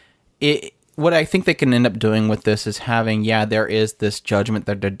 what I think they can end up doing with this is having, there is this judgment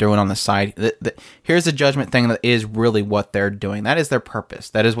that they're doing on the side. Here's the judgment thing that is really what they're doing. That is their purpose.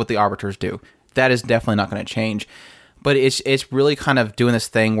 That is what the arbiters do. That is definitely not going to change. But it's really kind of doing this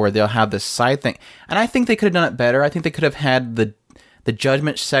thing where they'll have this side thing. And I think they could have done it better. I think they could have had the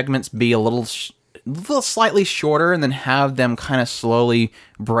judgment segments be a little slightly shorter, and then have them kind of slowly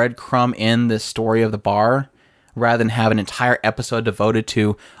breadcrumb in the story of the bar, rather than have an entire episode devoted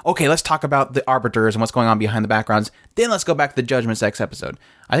to, okay, let's talk about the arbiters and what's going on behind the backgrounds, then let's go back to the Judgment Sex episode.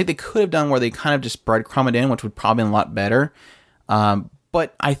 I think they could have done where they kind of just breadcrumb it in, which would probably be a lot better.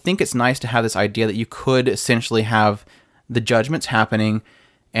 But I think it's nice to have this idea that you could essentially have the judgments happening,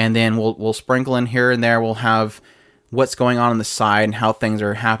 and then we'll sprinkle in here and there, we'll have what's going on the side and how things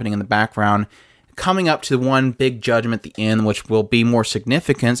are happening in the background, coming up to one big judgment at the end, which will be more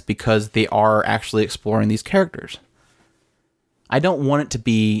significance because they are actually exploring these characters. I don't want it to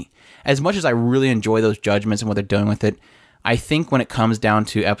be, as much as I really enjoy those judgments and what they're doing with it, I think when it comes down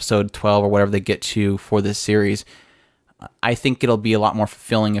to episode 12 or whatever they get to for this series, I think it'll be a lot more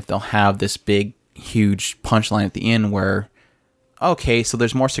fulfilling if they'll have this big, huge punchline at the end where, okay, so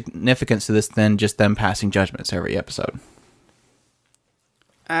there's more significance to this than just them passing judgments every episode.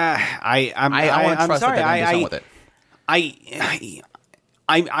 I'm sorry.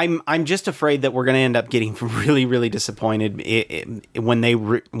 I'm just afraid that we're going to end up getting really, really disappointed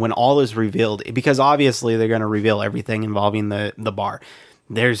when all is revealed, because obviously they're going to reveal everything involving the bar.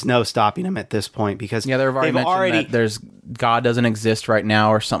 There's no stopping them at this point, because they've already mentioned that there's God doesn't exist right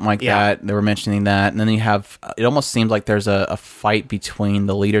now or something like that. They were mentioning that, and then you have, it almost seems like there's a fight between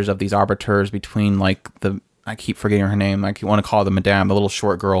the leaders of these arbiters, between like I keep forgetting her name. I want to call her the Madame, the little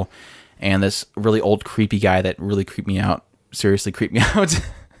short girl, and this really old creepy guy that really creeped me out. Seriously creeped me out.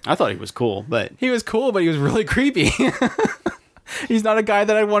 I thought he was cool, but he was really creepy. He's not a guy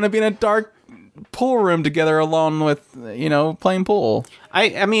that I'd want to be in a dark pool room together alone with, playing pool.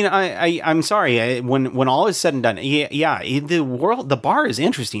 I'm sorry. When all is said and done, the bar is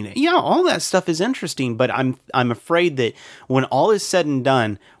interesting. Yeah, all that stuff is interesting, but I'm afraid that when all is said and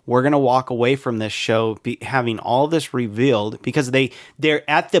done, we're gonna walk away from this show having all this revealed, because they're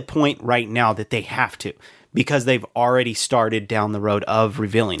at the point right now that they have to, because they've already started down the road of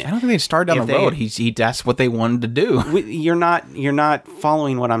revealing it. I don't think they started down the road. That's what they wanted to do. You're not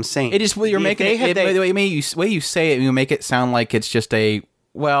following what I'm saying. It is, you're making it. The way you say it, you make it sound like it's just they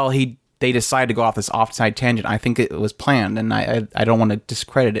decided to go off this offside tangent. I think it was planned, and I don't want to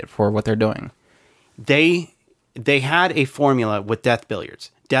discredit it for what they're doing. They had a formula with Death Billiards.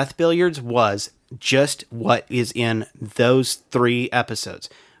 Death Billiards was just what is in those 3 episodes.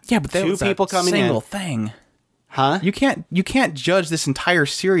 Yeah, but that was people coming single in. Thing. Huh? You can't judge this entire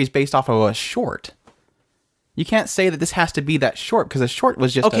series based off of a short. You can't say that this has to be that short, because a short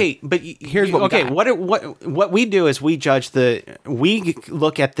was just but here's what we got. What we do is we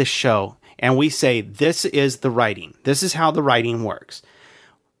look at this show and we say, this is the writing. This is how the writing works.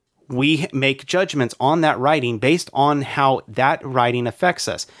 We make judgments on that writing based on how that writing affects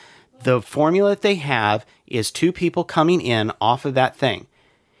us. The formula that they have is 2 people coming in off of that thing.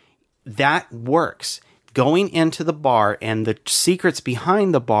 That works. Going into the bar and the secrets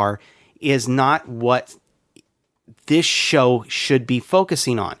behind the bar is not what this show should be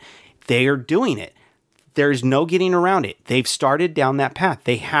focusing on. They are doing it. There's no getting around it. They've started down that path.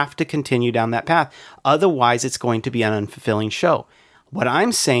 They have to continue down that path. Otherwise, it's going to be an unfulfilling show. What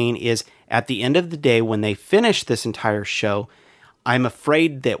I'm saying is, at the end of the day, when they finish this entire show, I'm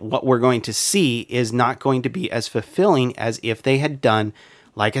afraid that what we're going to see is not going to be as fulfilling as if they had done,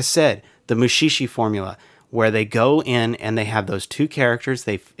 like I said, the Mushishi formula, where they go in and they have those 2 characters,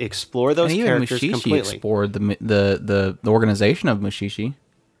 they explore those characters Mushishi completely. Explored the organization of Mushishi,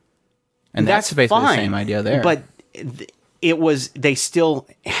 and that's basically fine. The same idea there. But they still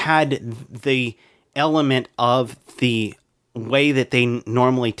had the element of the way that they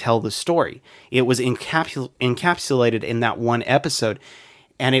normally tell the story. It was encapsulated in that one episode.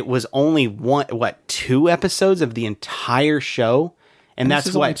 and it was only two episodes of the entire show, and This that's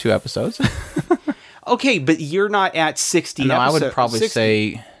is only 2 episodes. Okay, but you're not at 60 No, episodes. I would probably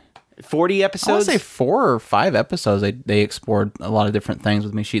say 40 I episodes. would say 4 or 5 episodes. They explored a lot of different things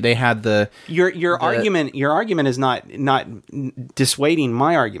with me. They had your argument is not dissuading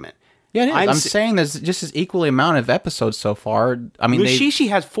my argument. Yeah, it is. I'm saying there's just as equally amount of episodes so far. I mean, Mushishi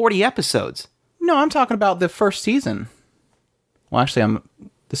has 40 episodes. No, I'm talking about the first season. Well, actually,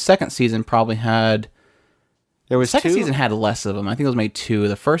 the second season probably had. There was the second two? season had less of them. I think it was maybe 2.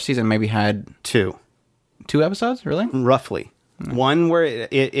 The first season maybe had 2 episodes. Really? roughly. One where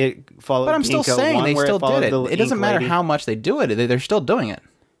it followed. But I'm still Ginkgo, saying one they where still followed did the it. It doesn't Ink matter Lady. how much they do it. They're still doing it.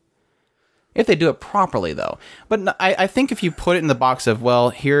 If they do it properly, though. But I think if you put it in the box of,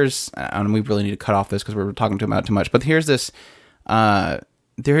 well, here's... And we really need to cut off this because we're talking about it too much. But here's this... there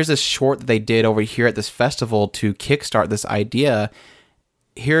is this short that they did over here at this festival to kickstart this idea.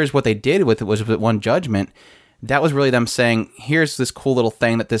 Here's what they did with it was with One Judgment. That was really them saying, here's this cool little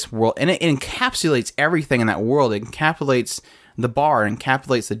thing that this world... And it encapsulates everything in that world. It encapsulates the bar. It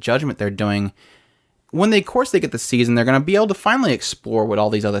encapsulates the judgment they're doing. When they, of course, they get the season, they're going to be able to finally explore what all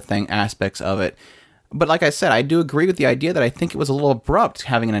these other aspects of it. But like I said, I do agree with the idea that I think it was a little abrupt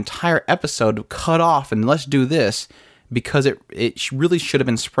having an entire episode cut off and let's do this, because it really should have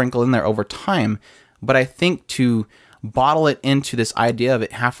been sprinkled in there over time. But I think to bottle it into this idea of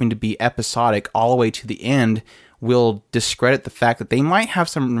it having to be episodic all the way to the end will discredit the fact that they might have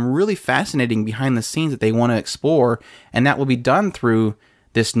some really fascinating behind the scenes that they want to explore, and that will be done through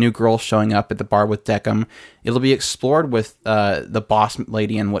this new girl showing up at the bar with Deckham. It'll be explored with the boss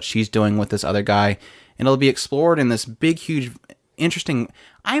lady and what she's doing with this other guy. And it'll be explored in this big, huge, interesting...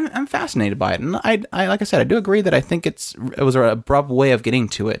 I'm fascinated by it. And I like I said, I do agree that I think it was an abrupt way of getting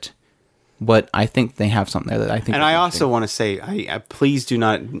to it. But I think they have something there that I think... And I also want to say, please do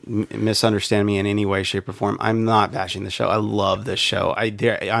not misunderstand me in any way, shape, or form. I'm not bashing the show. I love this show.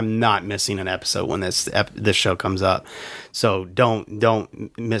 I'm not missing an episode when this show comes up. So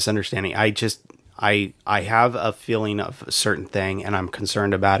don't misunderstand me. I have a feeling of a certain thing, and I'm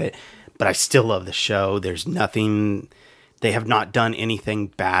concerned about it. But I still love the show. There's nothing... They have not done anything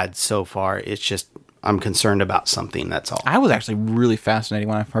bad so far. It's just... I'm concerned about something. That's all. I was actually really fascinated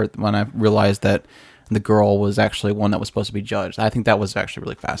when I realized that the girl was actually one that was supposed to be judged. I think that was actually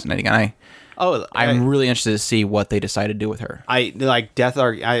really fascinating, and I'm really interested to see what they decide to do with her. I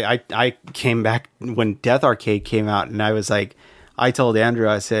came back when Death Arcade came out, and I was like, I told Andrew,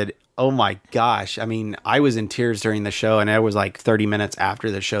 I said, "Oh my gosh!" I mean, I was in tears during the show, and it was like 30 minutes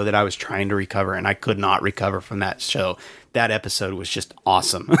after the show that I was trying to recover, and I could not recover from that show. That episode was just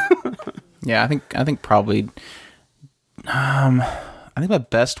awesome. Yeah, I think probably, I think my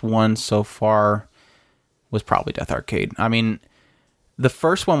best one so far was probably Death Arcade. I mean, the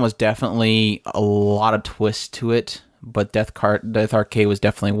first one was definitely a lot of twists to it, but Death Arcade was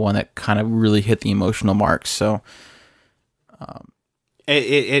definitely one that kind of really hit the emotional marks. So,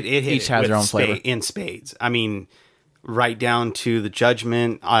 it each has their own flavor in spades. I mean, right down to the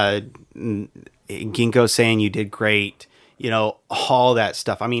judgment. Ginkgo saying you did great. You know, all that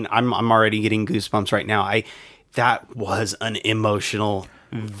stuff. I mean, I'm already getting goosebumps right now. That was an emotional,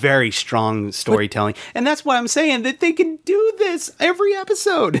 very strong storytelling. And that's why I'm saying that they can do this every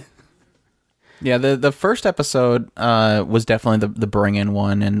episode. Yeah, the first episode was definitely the bring in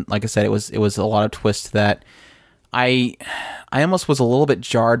one, and like I said, it was a lot of twists to that. I almost was a little bit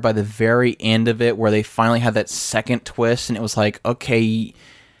jarred by the very end of it, where they finally had that second twist, and it was like, okay,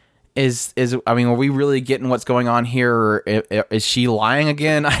 I mean, are we really getting what's going on here? Or is she lying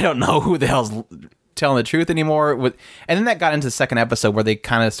again? I don't know who the hell's telling the truth anymore. And then that got into the second episode where they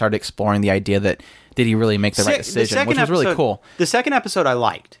kind of started exploring the idea that did he really make the right decision, which was really cool. The second episode I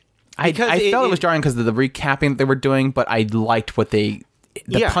liked. I felt it was jarring because of the recapping that they were doing, but I liked what the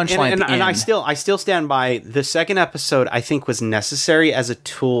punchline at the end. And I still stand by the second episode. I think was necessary as a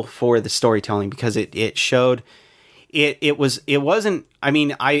tool for the storytelling because it showed. It wasn't. I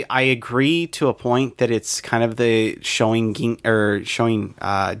mean, I agree to a point that it's kind of the showing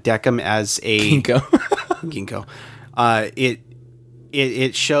Deckham as a Ginkgo.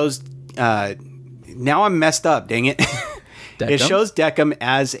 It shows. Now I'm messed up. Dang it! It shows Deckham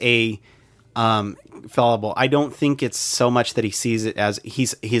as a fallible. I don't think it's so much that he sees it as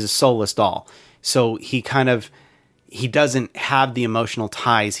he's a soulless doll. So he doesn't have the emotional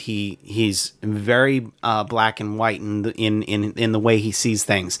ties. He's very black and white in the way he sees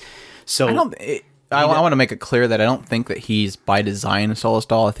things. So I want to make it clear that I don't think that he's by design a soulless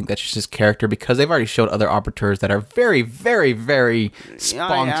doll. I think that's just his character because they've already showed other arbiters that are very, very, very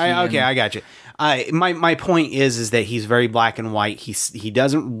spunky. Okay, I got you. My point is that he's very black and white. He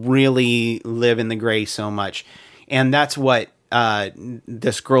doesn't really live in the gray so much, and that's what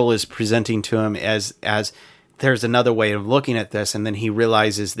this girl is presenting to him as there's another way of looking at this, and then he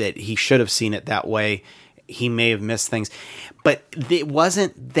realizes that he should have seen it that way. He may have missed things, but it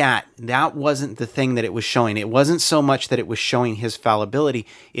wasn't that. That wasn't the thing that it was showing. It wasn't so much that it was showing his fallibility.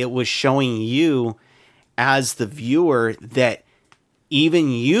 It was showing you, as the viewer, that even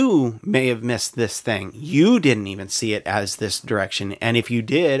you may have missed this thing. You didn't even see it as this direction. And if you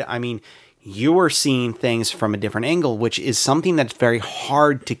did, I mean, you were seeing things from a different angle, which is something that's very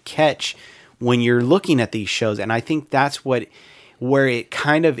hard to catch when you're looking at these shows. And I think that's where it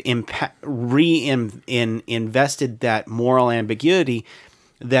kind of invested that moral ambiguity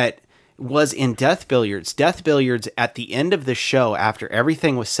that was in Death Billiards. Death Billiards, at the end of the show, after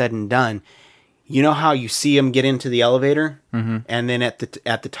everything was said and done, you know how you see him get into the elevator, and then at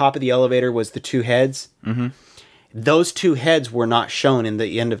the top of the elevator was the two heads. Those two heads were not shown in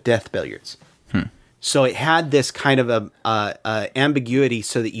the end of Death Billiards. So it had this kind of a ambiguity,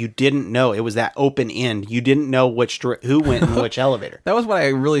 so that you didn't know. It was that open end. You didn't know who went in which elevator. That was what I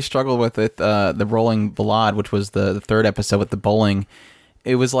really struggled with the Rolling Ballad, which was the third episode with the bowling.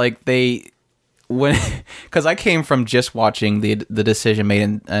 It was like because I came from just watching the decision made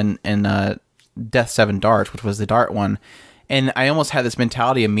in Death 7 Darts, which was the dart one, and I almost had this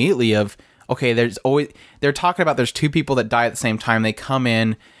mentality immediately of, okay, they're talking about there's two people that die at the same time. They come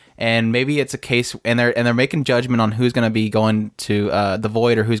in, and maybe it's a case, and they're making judgment on who's going to be going to the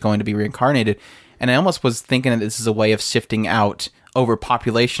void or who's going to be reincarnated. And I almost was thinking that this is a way of sifting out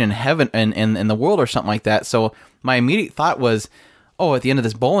overpopulation in heaven and in the world or something like that. So my immediate thought was, oh, at the end of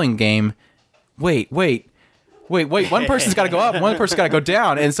this bowling game, wait, one person's got to go up, one person's got to go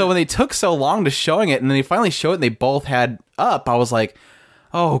down. And so when they took so long to showing it, and then they finally showed it and they both had up, I was like,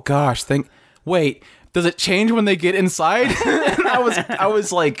 oh gosh, wait, does it change when they get inside? And I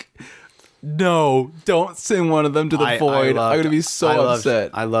was like, no, don't send one of them to the void. I'm going to be so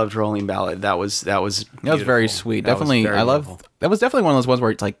upset. I loved Rolling Ballad. That was very sweet. Definitely. That was definitely one of those ones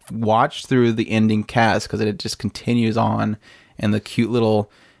where it's like, watch through the ending cast, because it just continues on, and the cute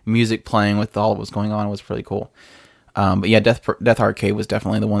little music playing with all that was going on was really cool. But yeah, Death Arcade was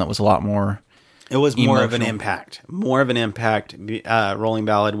definitely the one that was a lot more. It was more of an impact. Rolling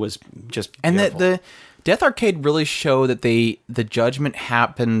Ballad was just beautiful. And the Death Arcade really showed that the judgment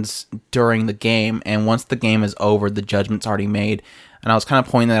happens during the game, and once the game is over, the judgment's already made. And I was kind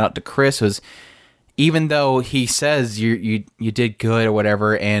of pointing that out to Chris, was even though he says you did good or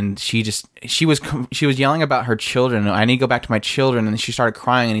whatever, and she was yelling about her children. I need to go back to my children, and she started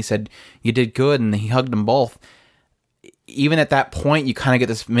crying, and he said you did good, and he hugged them both. Even at that point, you kind of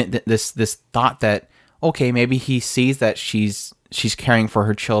get this thought that, okay, maybe he sees that she's caring for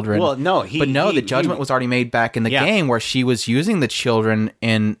her children. Well, no, the judgment was already made back in the game, where she was using the children,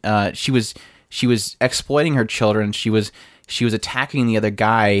 and she was exploiting her children. She was attacking the other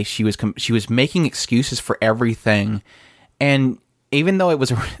guy. She was making excuses for everything. And even though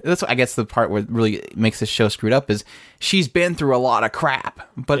that's I guess the part where it really makes this show screwed up is she's been through a lot of crap,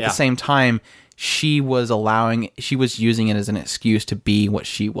 but at the same time, she was using it as an excuse to be what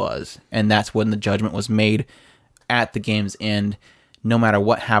she was. And that's when the judgment was made at the game's end. No matter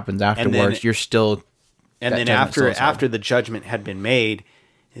what happens afterwards, you're still. And then after the judgment had been made,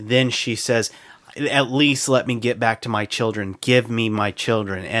 then she says, at least let me get back to my children. Give me my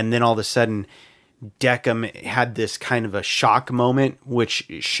children. And then all of a sudden, Deckham had this kind of a shock moment, which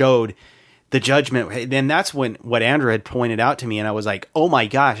showed the judgment. And that's when what Andrew had pointed out to me, and I was like, oh my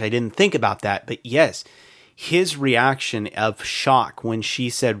gosh, I didn't think about that. But yes, his reaction of shock when she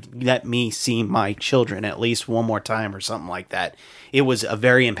said, let me see my children at least one more time or something like that. It was a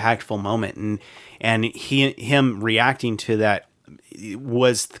very impactful moment. And him reacting to that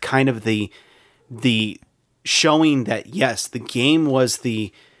was kind of the showing that, yes, the game was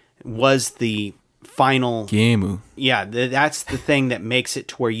the final game. Yeah, that's the thing that makes it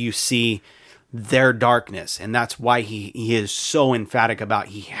to where you see their darkness, and that's why he is so emphatic about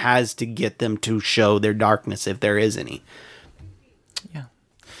he has to get them to show their darkness if there is any. Yeah.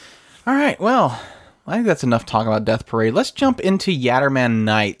 All right. Well, I think that's enough talk about Death Parade. Let's jump into Yatterman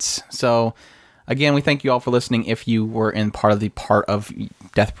Nights. So, again, we thank you all for listening. If you were part of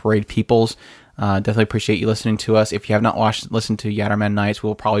Death Parade peoples, definitely appreciate you listening to us. If you have not listened to Yatterman Nights,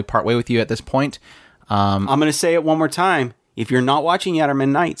 we'll probably part way with you at this point. I'm going to say it one more time. If you're not watching Yatterman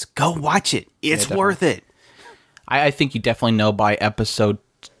Nights, go watch it. It's worth it. I think you definitely know by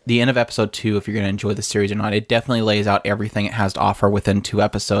the end of episode 2 if you're going to enjoy the series or not. It definitely lays out everything it has to offer within 2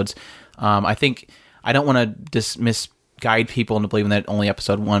 episodes. I think I don't want to dismiss guide people into believing that only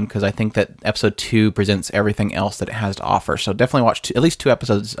episode 1, because I think that episode 2 presents everything else that it has to offer. So definitely watch at least 2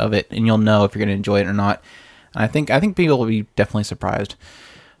 episodes of it, and you'll know if you're going to enjoy it or not. And I think people will be definitely surprised.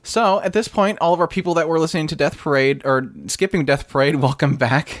 So at this point, all of our people that were listening to Death Parade or skipping Death Parade, welcome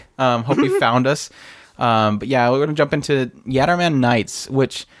back. Hope you found us. But yeah, we're going to jump into Yatterman Nights,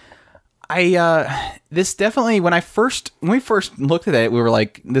 which this definitely, when we first looked at it, we were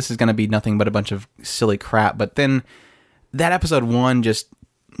like, this is going to be nothing but a bunch of silly crap. But then that episode 1, just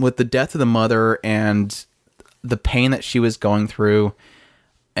with the death of the mother and the pain that she was going through,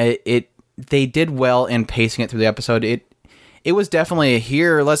 they did well in pacing it through the episode. It was definitely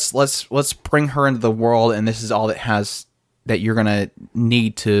here. Let's bring her into the world, and this is all that you're gonna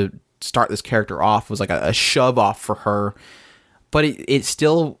need to start this character off. Was like a shove off for her, but it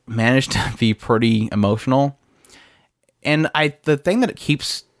still managed to be pretty emotional. And the thing that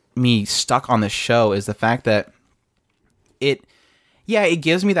keeps me stuck on this show is the fact that it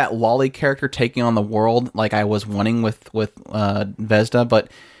gives me that Lolly character taking on the world like I was wanting with Vesda, but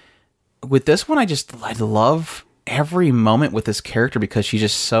with this one, I love every moment with this character because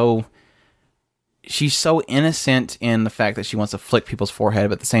she's so innocent in the fact that she wants to flick people's forehead,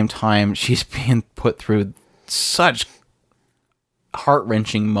 but at the same time, she's being put through such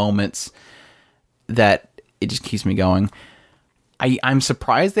heart-wrenching moments that it just keeps me going. I'm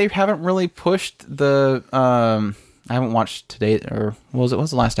surprised they haven't really pushed the... I haven't watched today, or what was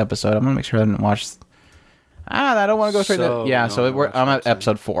the last episode? I'm going to make sure I didn't watch... I don't want to go straight to... Yeah, I'm at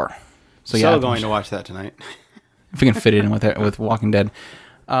episode 4. So yeah, going to watch that tonight. If we can fit it in with Walking Dead.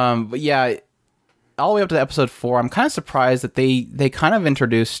 But yeah, all the way up to episode 4, I'm kind of surprised that they kind of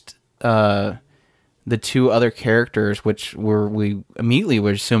introduced the 2 other characters, which we immediately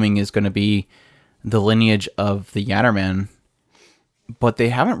were assuming is going to be the lineage of the Yatterman, but they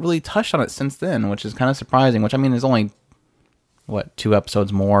haven't really touched on it since then, which is kind of surprising. Which, I mean, there's only 2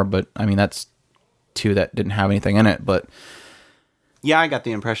 episodes more, but I mean that's 2 that didn't have anything in it, but. Yeah, I got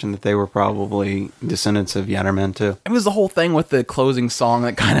the impression that they were probably descendants of Yatterman too. It was the whole thing with the closing song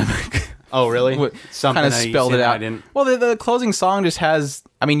that kind of... Oh, really? Kind of spelled it out. Well, the closing song just has...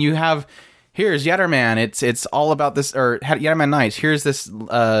 I mean, you have... Here's Yatterman. It's all about this... Or Yatterman Nights. Here's this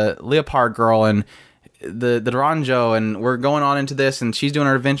leopard girl and the Duranjo, and we're going on into this, and she's doing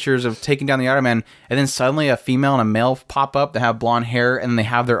her adventures of taking down the Yatterman, and then suddenly a female and a male pop up that have blonde hair, and they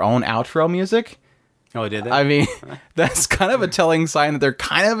have their own outro music. Oh, did they? I mean, that's kind of a telling sign that they're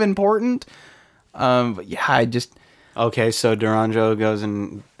kind of important. But yeah, I just... Okay, so Duranjo goes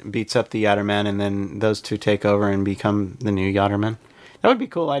and beats up the Yatterman, and then those 2 take over and become the new Yatterman. That would be a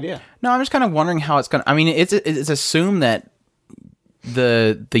cool idea. No, I'm just kind of wondering how it's going to... I mean, it's assumed that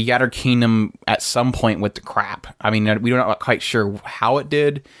the Yatter Kingdom at some point went to crap. I mean, we're not quite sure how it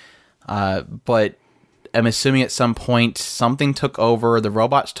did, but I'm assuming at some point something took over, the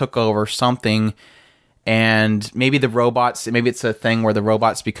robots took over something... And maybe maybe it's a thing where the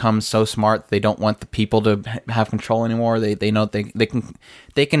robots become so smart they don't want the people to have control anymore. They know they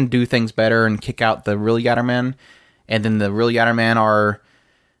can do things better and kick out the real Yatterman. And then the real Yatterman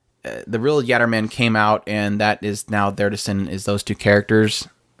came out, and that is now their descendant is those 2 characters.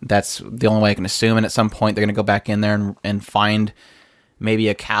 That's the only way I can assume. And at some point they're going to go back in there and find maybe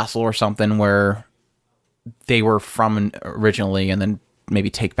a castle or something where they were from originally, and then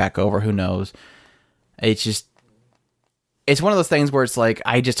maybe take back over. Who knows? It's one of those things where it's like,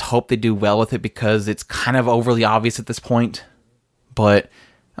 I just hope they do well with it because it's kind of overly obvious at this point. But,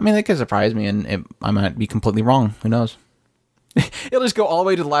 I mean, it could surprise me, and I might be completely wrong. Who knows? It'll just go all the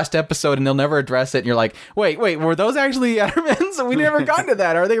way to the last episode, and they'll never address it, and you're like, wait, were those actually Yattermans? We never got to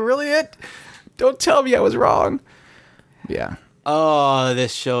that. Are they really it? Don't tell me I was wrong. Yeah. Oh,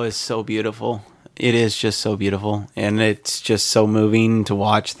 this show is so beautiful. It is just so beautiful, and it's just so moving to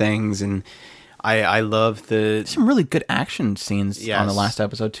watch things, and... I love some really good action scenes on the last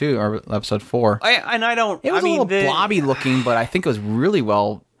episode too, or episode 4. It was a little blobby looking, but I think it was really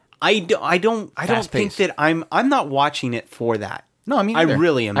well. I don't think that I'm not watching it for that. No, I mean I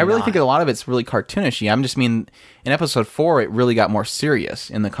really am. I really think a lot of it's really cartoonishy. I'm just mean in episode 4 it really got more serious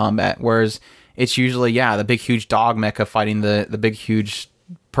in the combat, whereas it's usually the big huge dog mecha fighting the big huge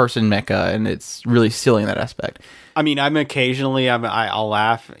person mecha, and it's really silly in that aspect. I mean, I'll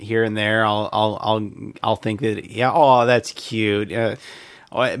laugh here and there. I'll think that that's cute.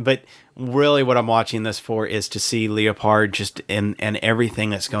 But really, what I'm watching this for is to see Leopard just and everything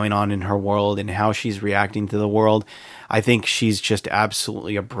that's going on in her world and how she's reacting to the world. I think she's just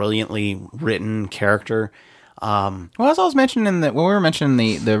absolutely a brilliantly written character. Well, as I was mentioning when we were mentioning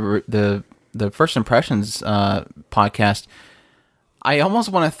the First Impressions podcast, I almost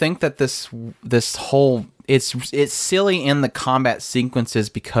want to think that this whole it's silly in the combat sequences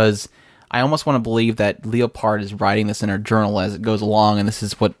because I almost want to believe that Leopard is writing this in her journal as it goes along, and this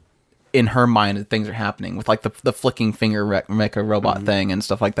is what in her mind things are happening with like the flicking finger mecha robot thing and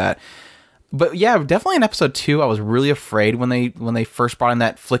stuff like that. But yeah, definitely in episode 2, I was really afraid when they first brought in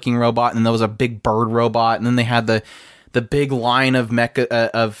that flicking robot, and then there was a big bird robot, and then they had the big line of mecha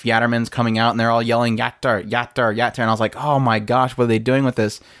of Yattermans coming out, and they're all yelling Yatter, Yatter, Yatter, and I was like, oh my gosh, what are they doing with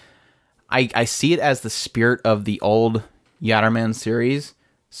this? I see it as the spirit of the old Yatterman series,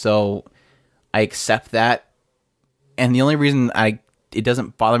 so I accept that. And the only reason it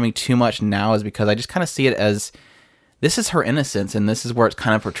doesn't bother me too much now is because I just kind of see it as this is her innocence, and this is where it's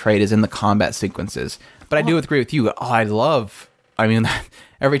kind of portrayed is in the combat sequences. But I do agree with you. I mean,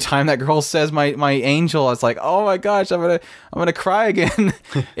 every time that girl says my angel, I was like, oh my gosh, I'm gonna cry again.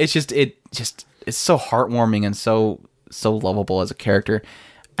 It's so heartwarming and so lovable as a character,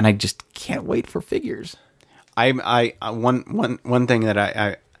 and I just can't wait for figures. One thing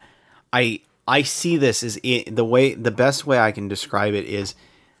that I see this is the best way I can describe it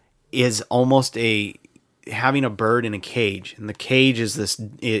is almost having a bird in a cage, and the cage is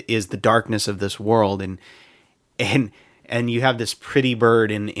the darkness of this world, and you have this pretty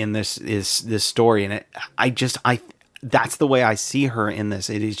bird in this story, and that's the way I see her in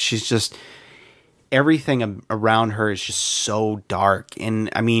this. She's just everything around her is just so dark, and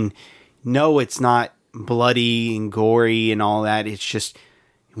I mean, no, it's not bloody and gory and all that. It's just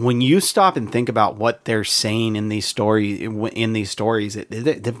when you stop and think about what they're saying in these stories,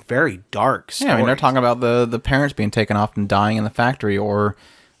 they're very dark stories. Yeah, I mean, they're talking about the parents being taken off and dying in the factory, or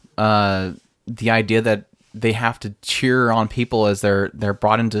the idea that they have to cheer on people as they're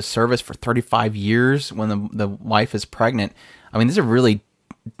brought into service for 35 years when the wife is pregnant. I mean, these are really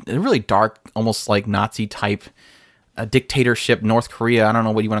dark, almost like Nazi type dictatorship, North Korea. I don't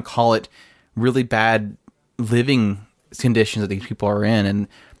know what you want to call it. Really bad living conditions that these people are in, and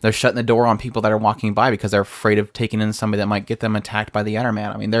they're shutting the door on people that are walking by because they're afraid of taking in somebody that might get them attacked by the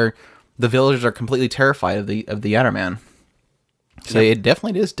Yatterman. I mean, the villagers are completely terrified of the Yatterman. So it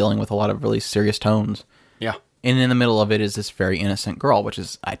definitely is dealing with a lot of really serious tones. Yeah. And in the middle of it is this very innocent girl, which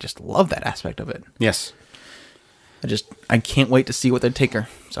is, I just love that aspect of it. Yes. I can't wait to see what they take her.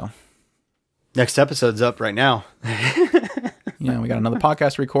 So next episode's up right now. Yeah, we got another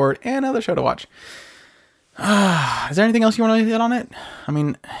podcast to record and another show to watch. Is there anything else you want to hit on it?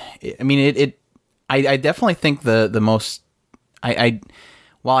 I definitely think the most,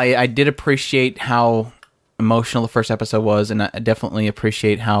 while I did appreciate how emotional the first episode was, and I definitely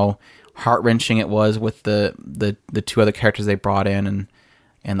appreciate how heart-wrenching it was with the two other characters they brought in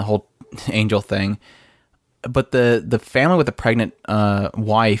and the whole angel thing. But the family with the pregnant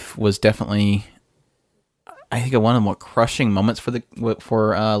wife was definitely, I think, one of the more crushing moments for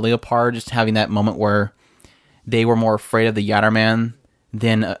Leopard, just having that moment where they were more afraid of the Yatterman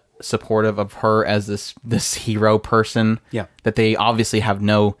than supportive of her as this hero person. Yeah. That they obviously have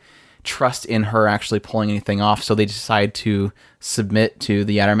no trust in her actually pulling anything off, so they decide to submit to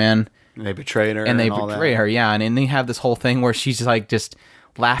the Yatterman. They betrayed her. And they betray her, yeah. And then they have this whole thing where she's like just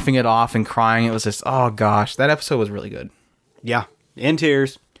laughing it off and crying. It was just, oh gosh, that episode was really good. Yeah. In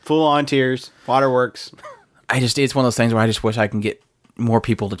tears. Full on tears. Waterworks. It's one of those things where I just wish I can get more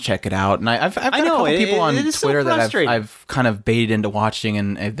people to check it out. And I've got a couple people on Twitter that I've kind of baited into watching,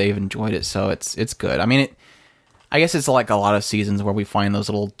 and they've enjoyed it, so it's good. I mean, I guess it's like a lot of seasons where we find those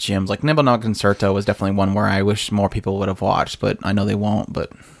little gems. Like Nimble No Concerto was definitely one where I wish more people would have watched, but I know they won't.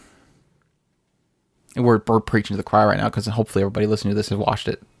 But we're preaching to the choir right now because hopefully everybody listening to this has watched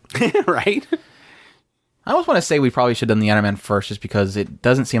it. Right? I always want to say we probably should have done the Yatterman first, just because it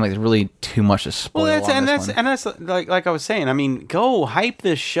doesn't seem like there's really too much to spoil. Well, that's like I was saying. I mean, go hype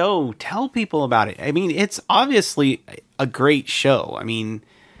this show. Tell people about it. I mean, it's obviously a great show. I mean,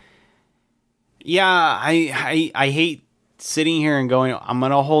 yeah, I hate sitting here and going, I'm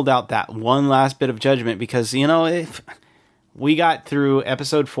gonna hold out that one last bit of judgment because if we got through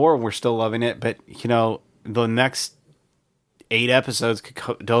episode 4, we're still loving it, but the next 8 episodes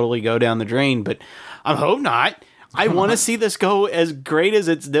could totally go down the drain. But I hope not. I want to see this go as great as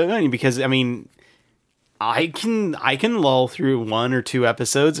it's doing because I mean, I can lull through 1 or 2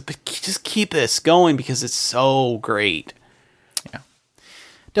 episodes, but just keep this going because it's so great. Yeah,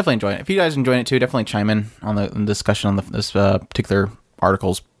 definitely enjoying it. If you guys enjoying it too, definitely chime in on the discussion on this particular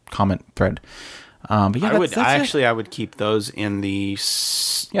article's comment thread. But yeah, I would keep those in the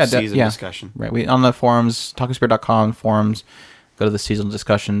season discussion. Right, we on the forums, talkingspirit.com forums. Go to the seasonal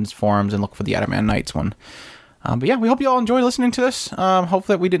discussions forums and look for the Yatterman Nights one. But yeah, we hope you all enjoy listening to this.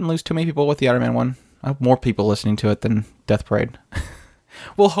 Hopefully we didn't lose too many people with the Yatterman one. I hope more people listening to it than Death Parade.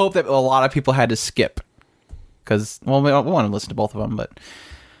 We'll hope that a lot of people had to skip because, well, we want to listen to both of them. But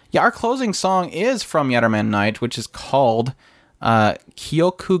yeah, our closing song is from Yatterman Night, which is called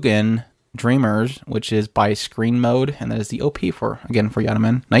Kyokugen Dreamers, which is by Screen Mode, and that is the OP for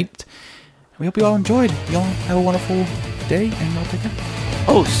Yatterman Night. We hope you all enjoyed. You all have a wonderful day, and we'll take care.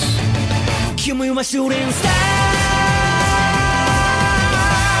 Kimi wa shooting star.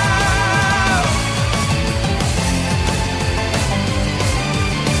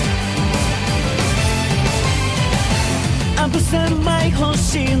 Ampersand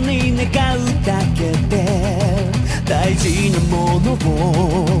星に願うだけで大事なものを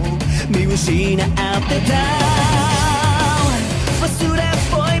見失ってた。忘れっ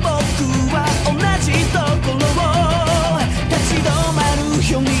ぽい僕は同じところを立ち止まる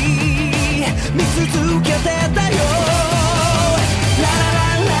ように見続けてたよ。ラララ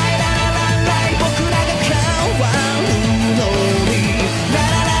ライラララライ僕らが変わるのにララ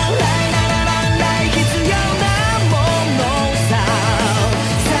ラライラララライ必要なものさ。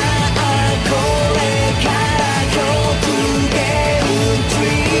さあこれから極限ドリ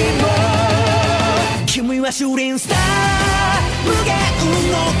ーム君はシューリンスター無限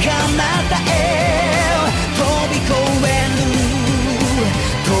の彼方へ飛び越える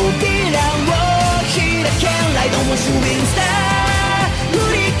扉を開けライドもシューリンスター振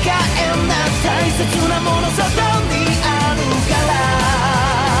り返んな大切なものさ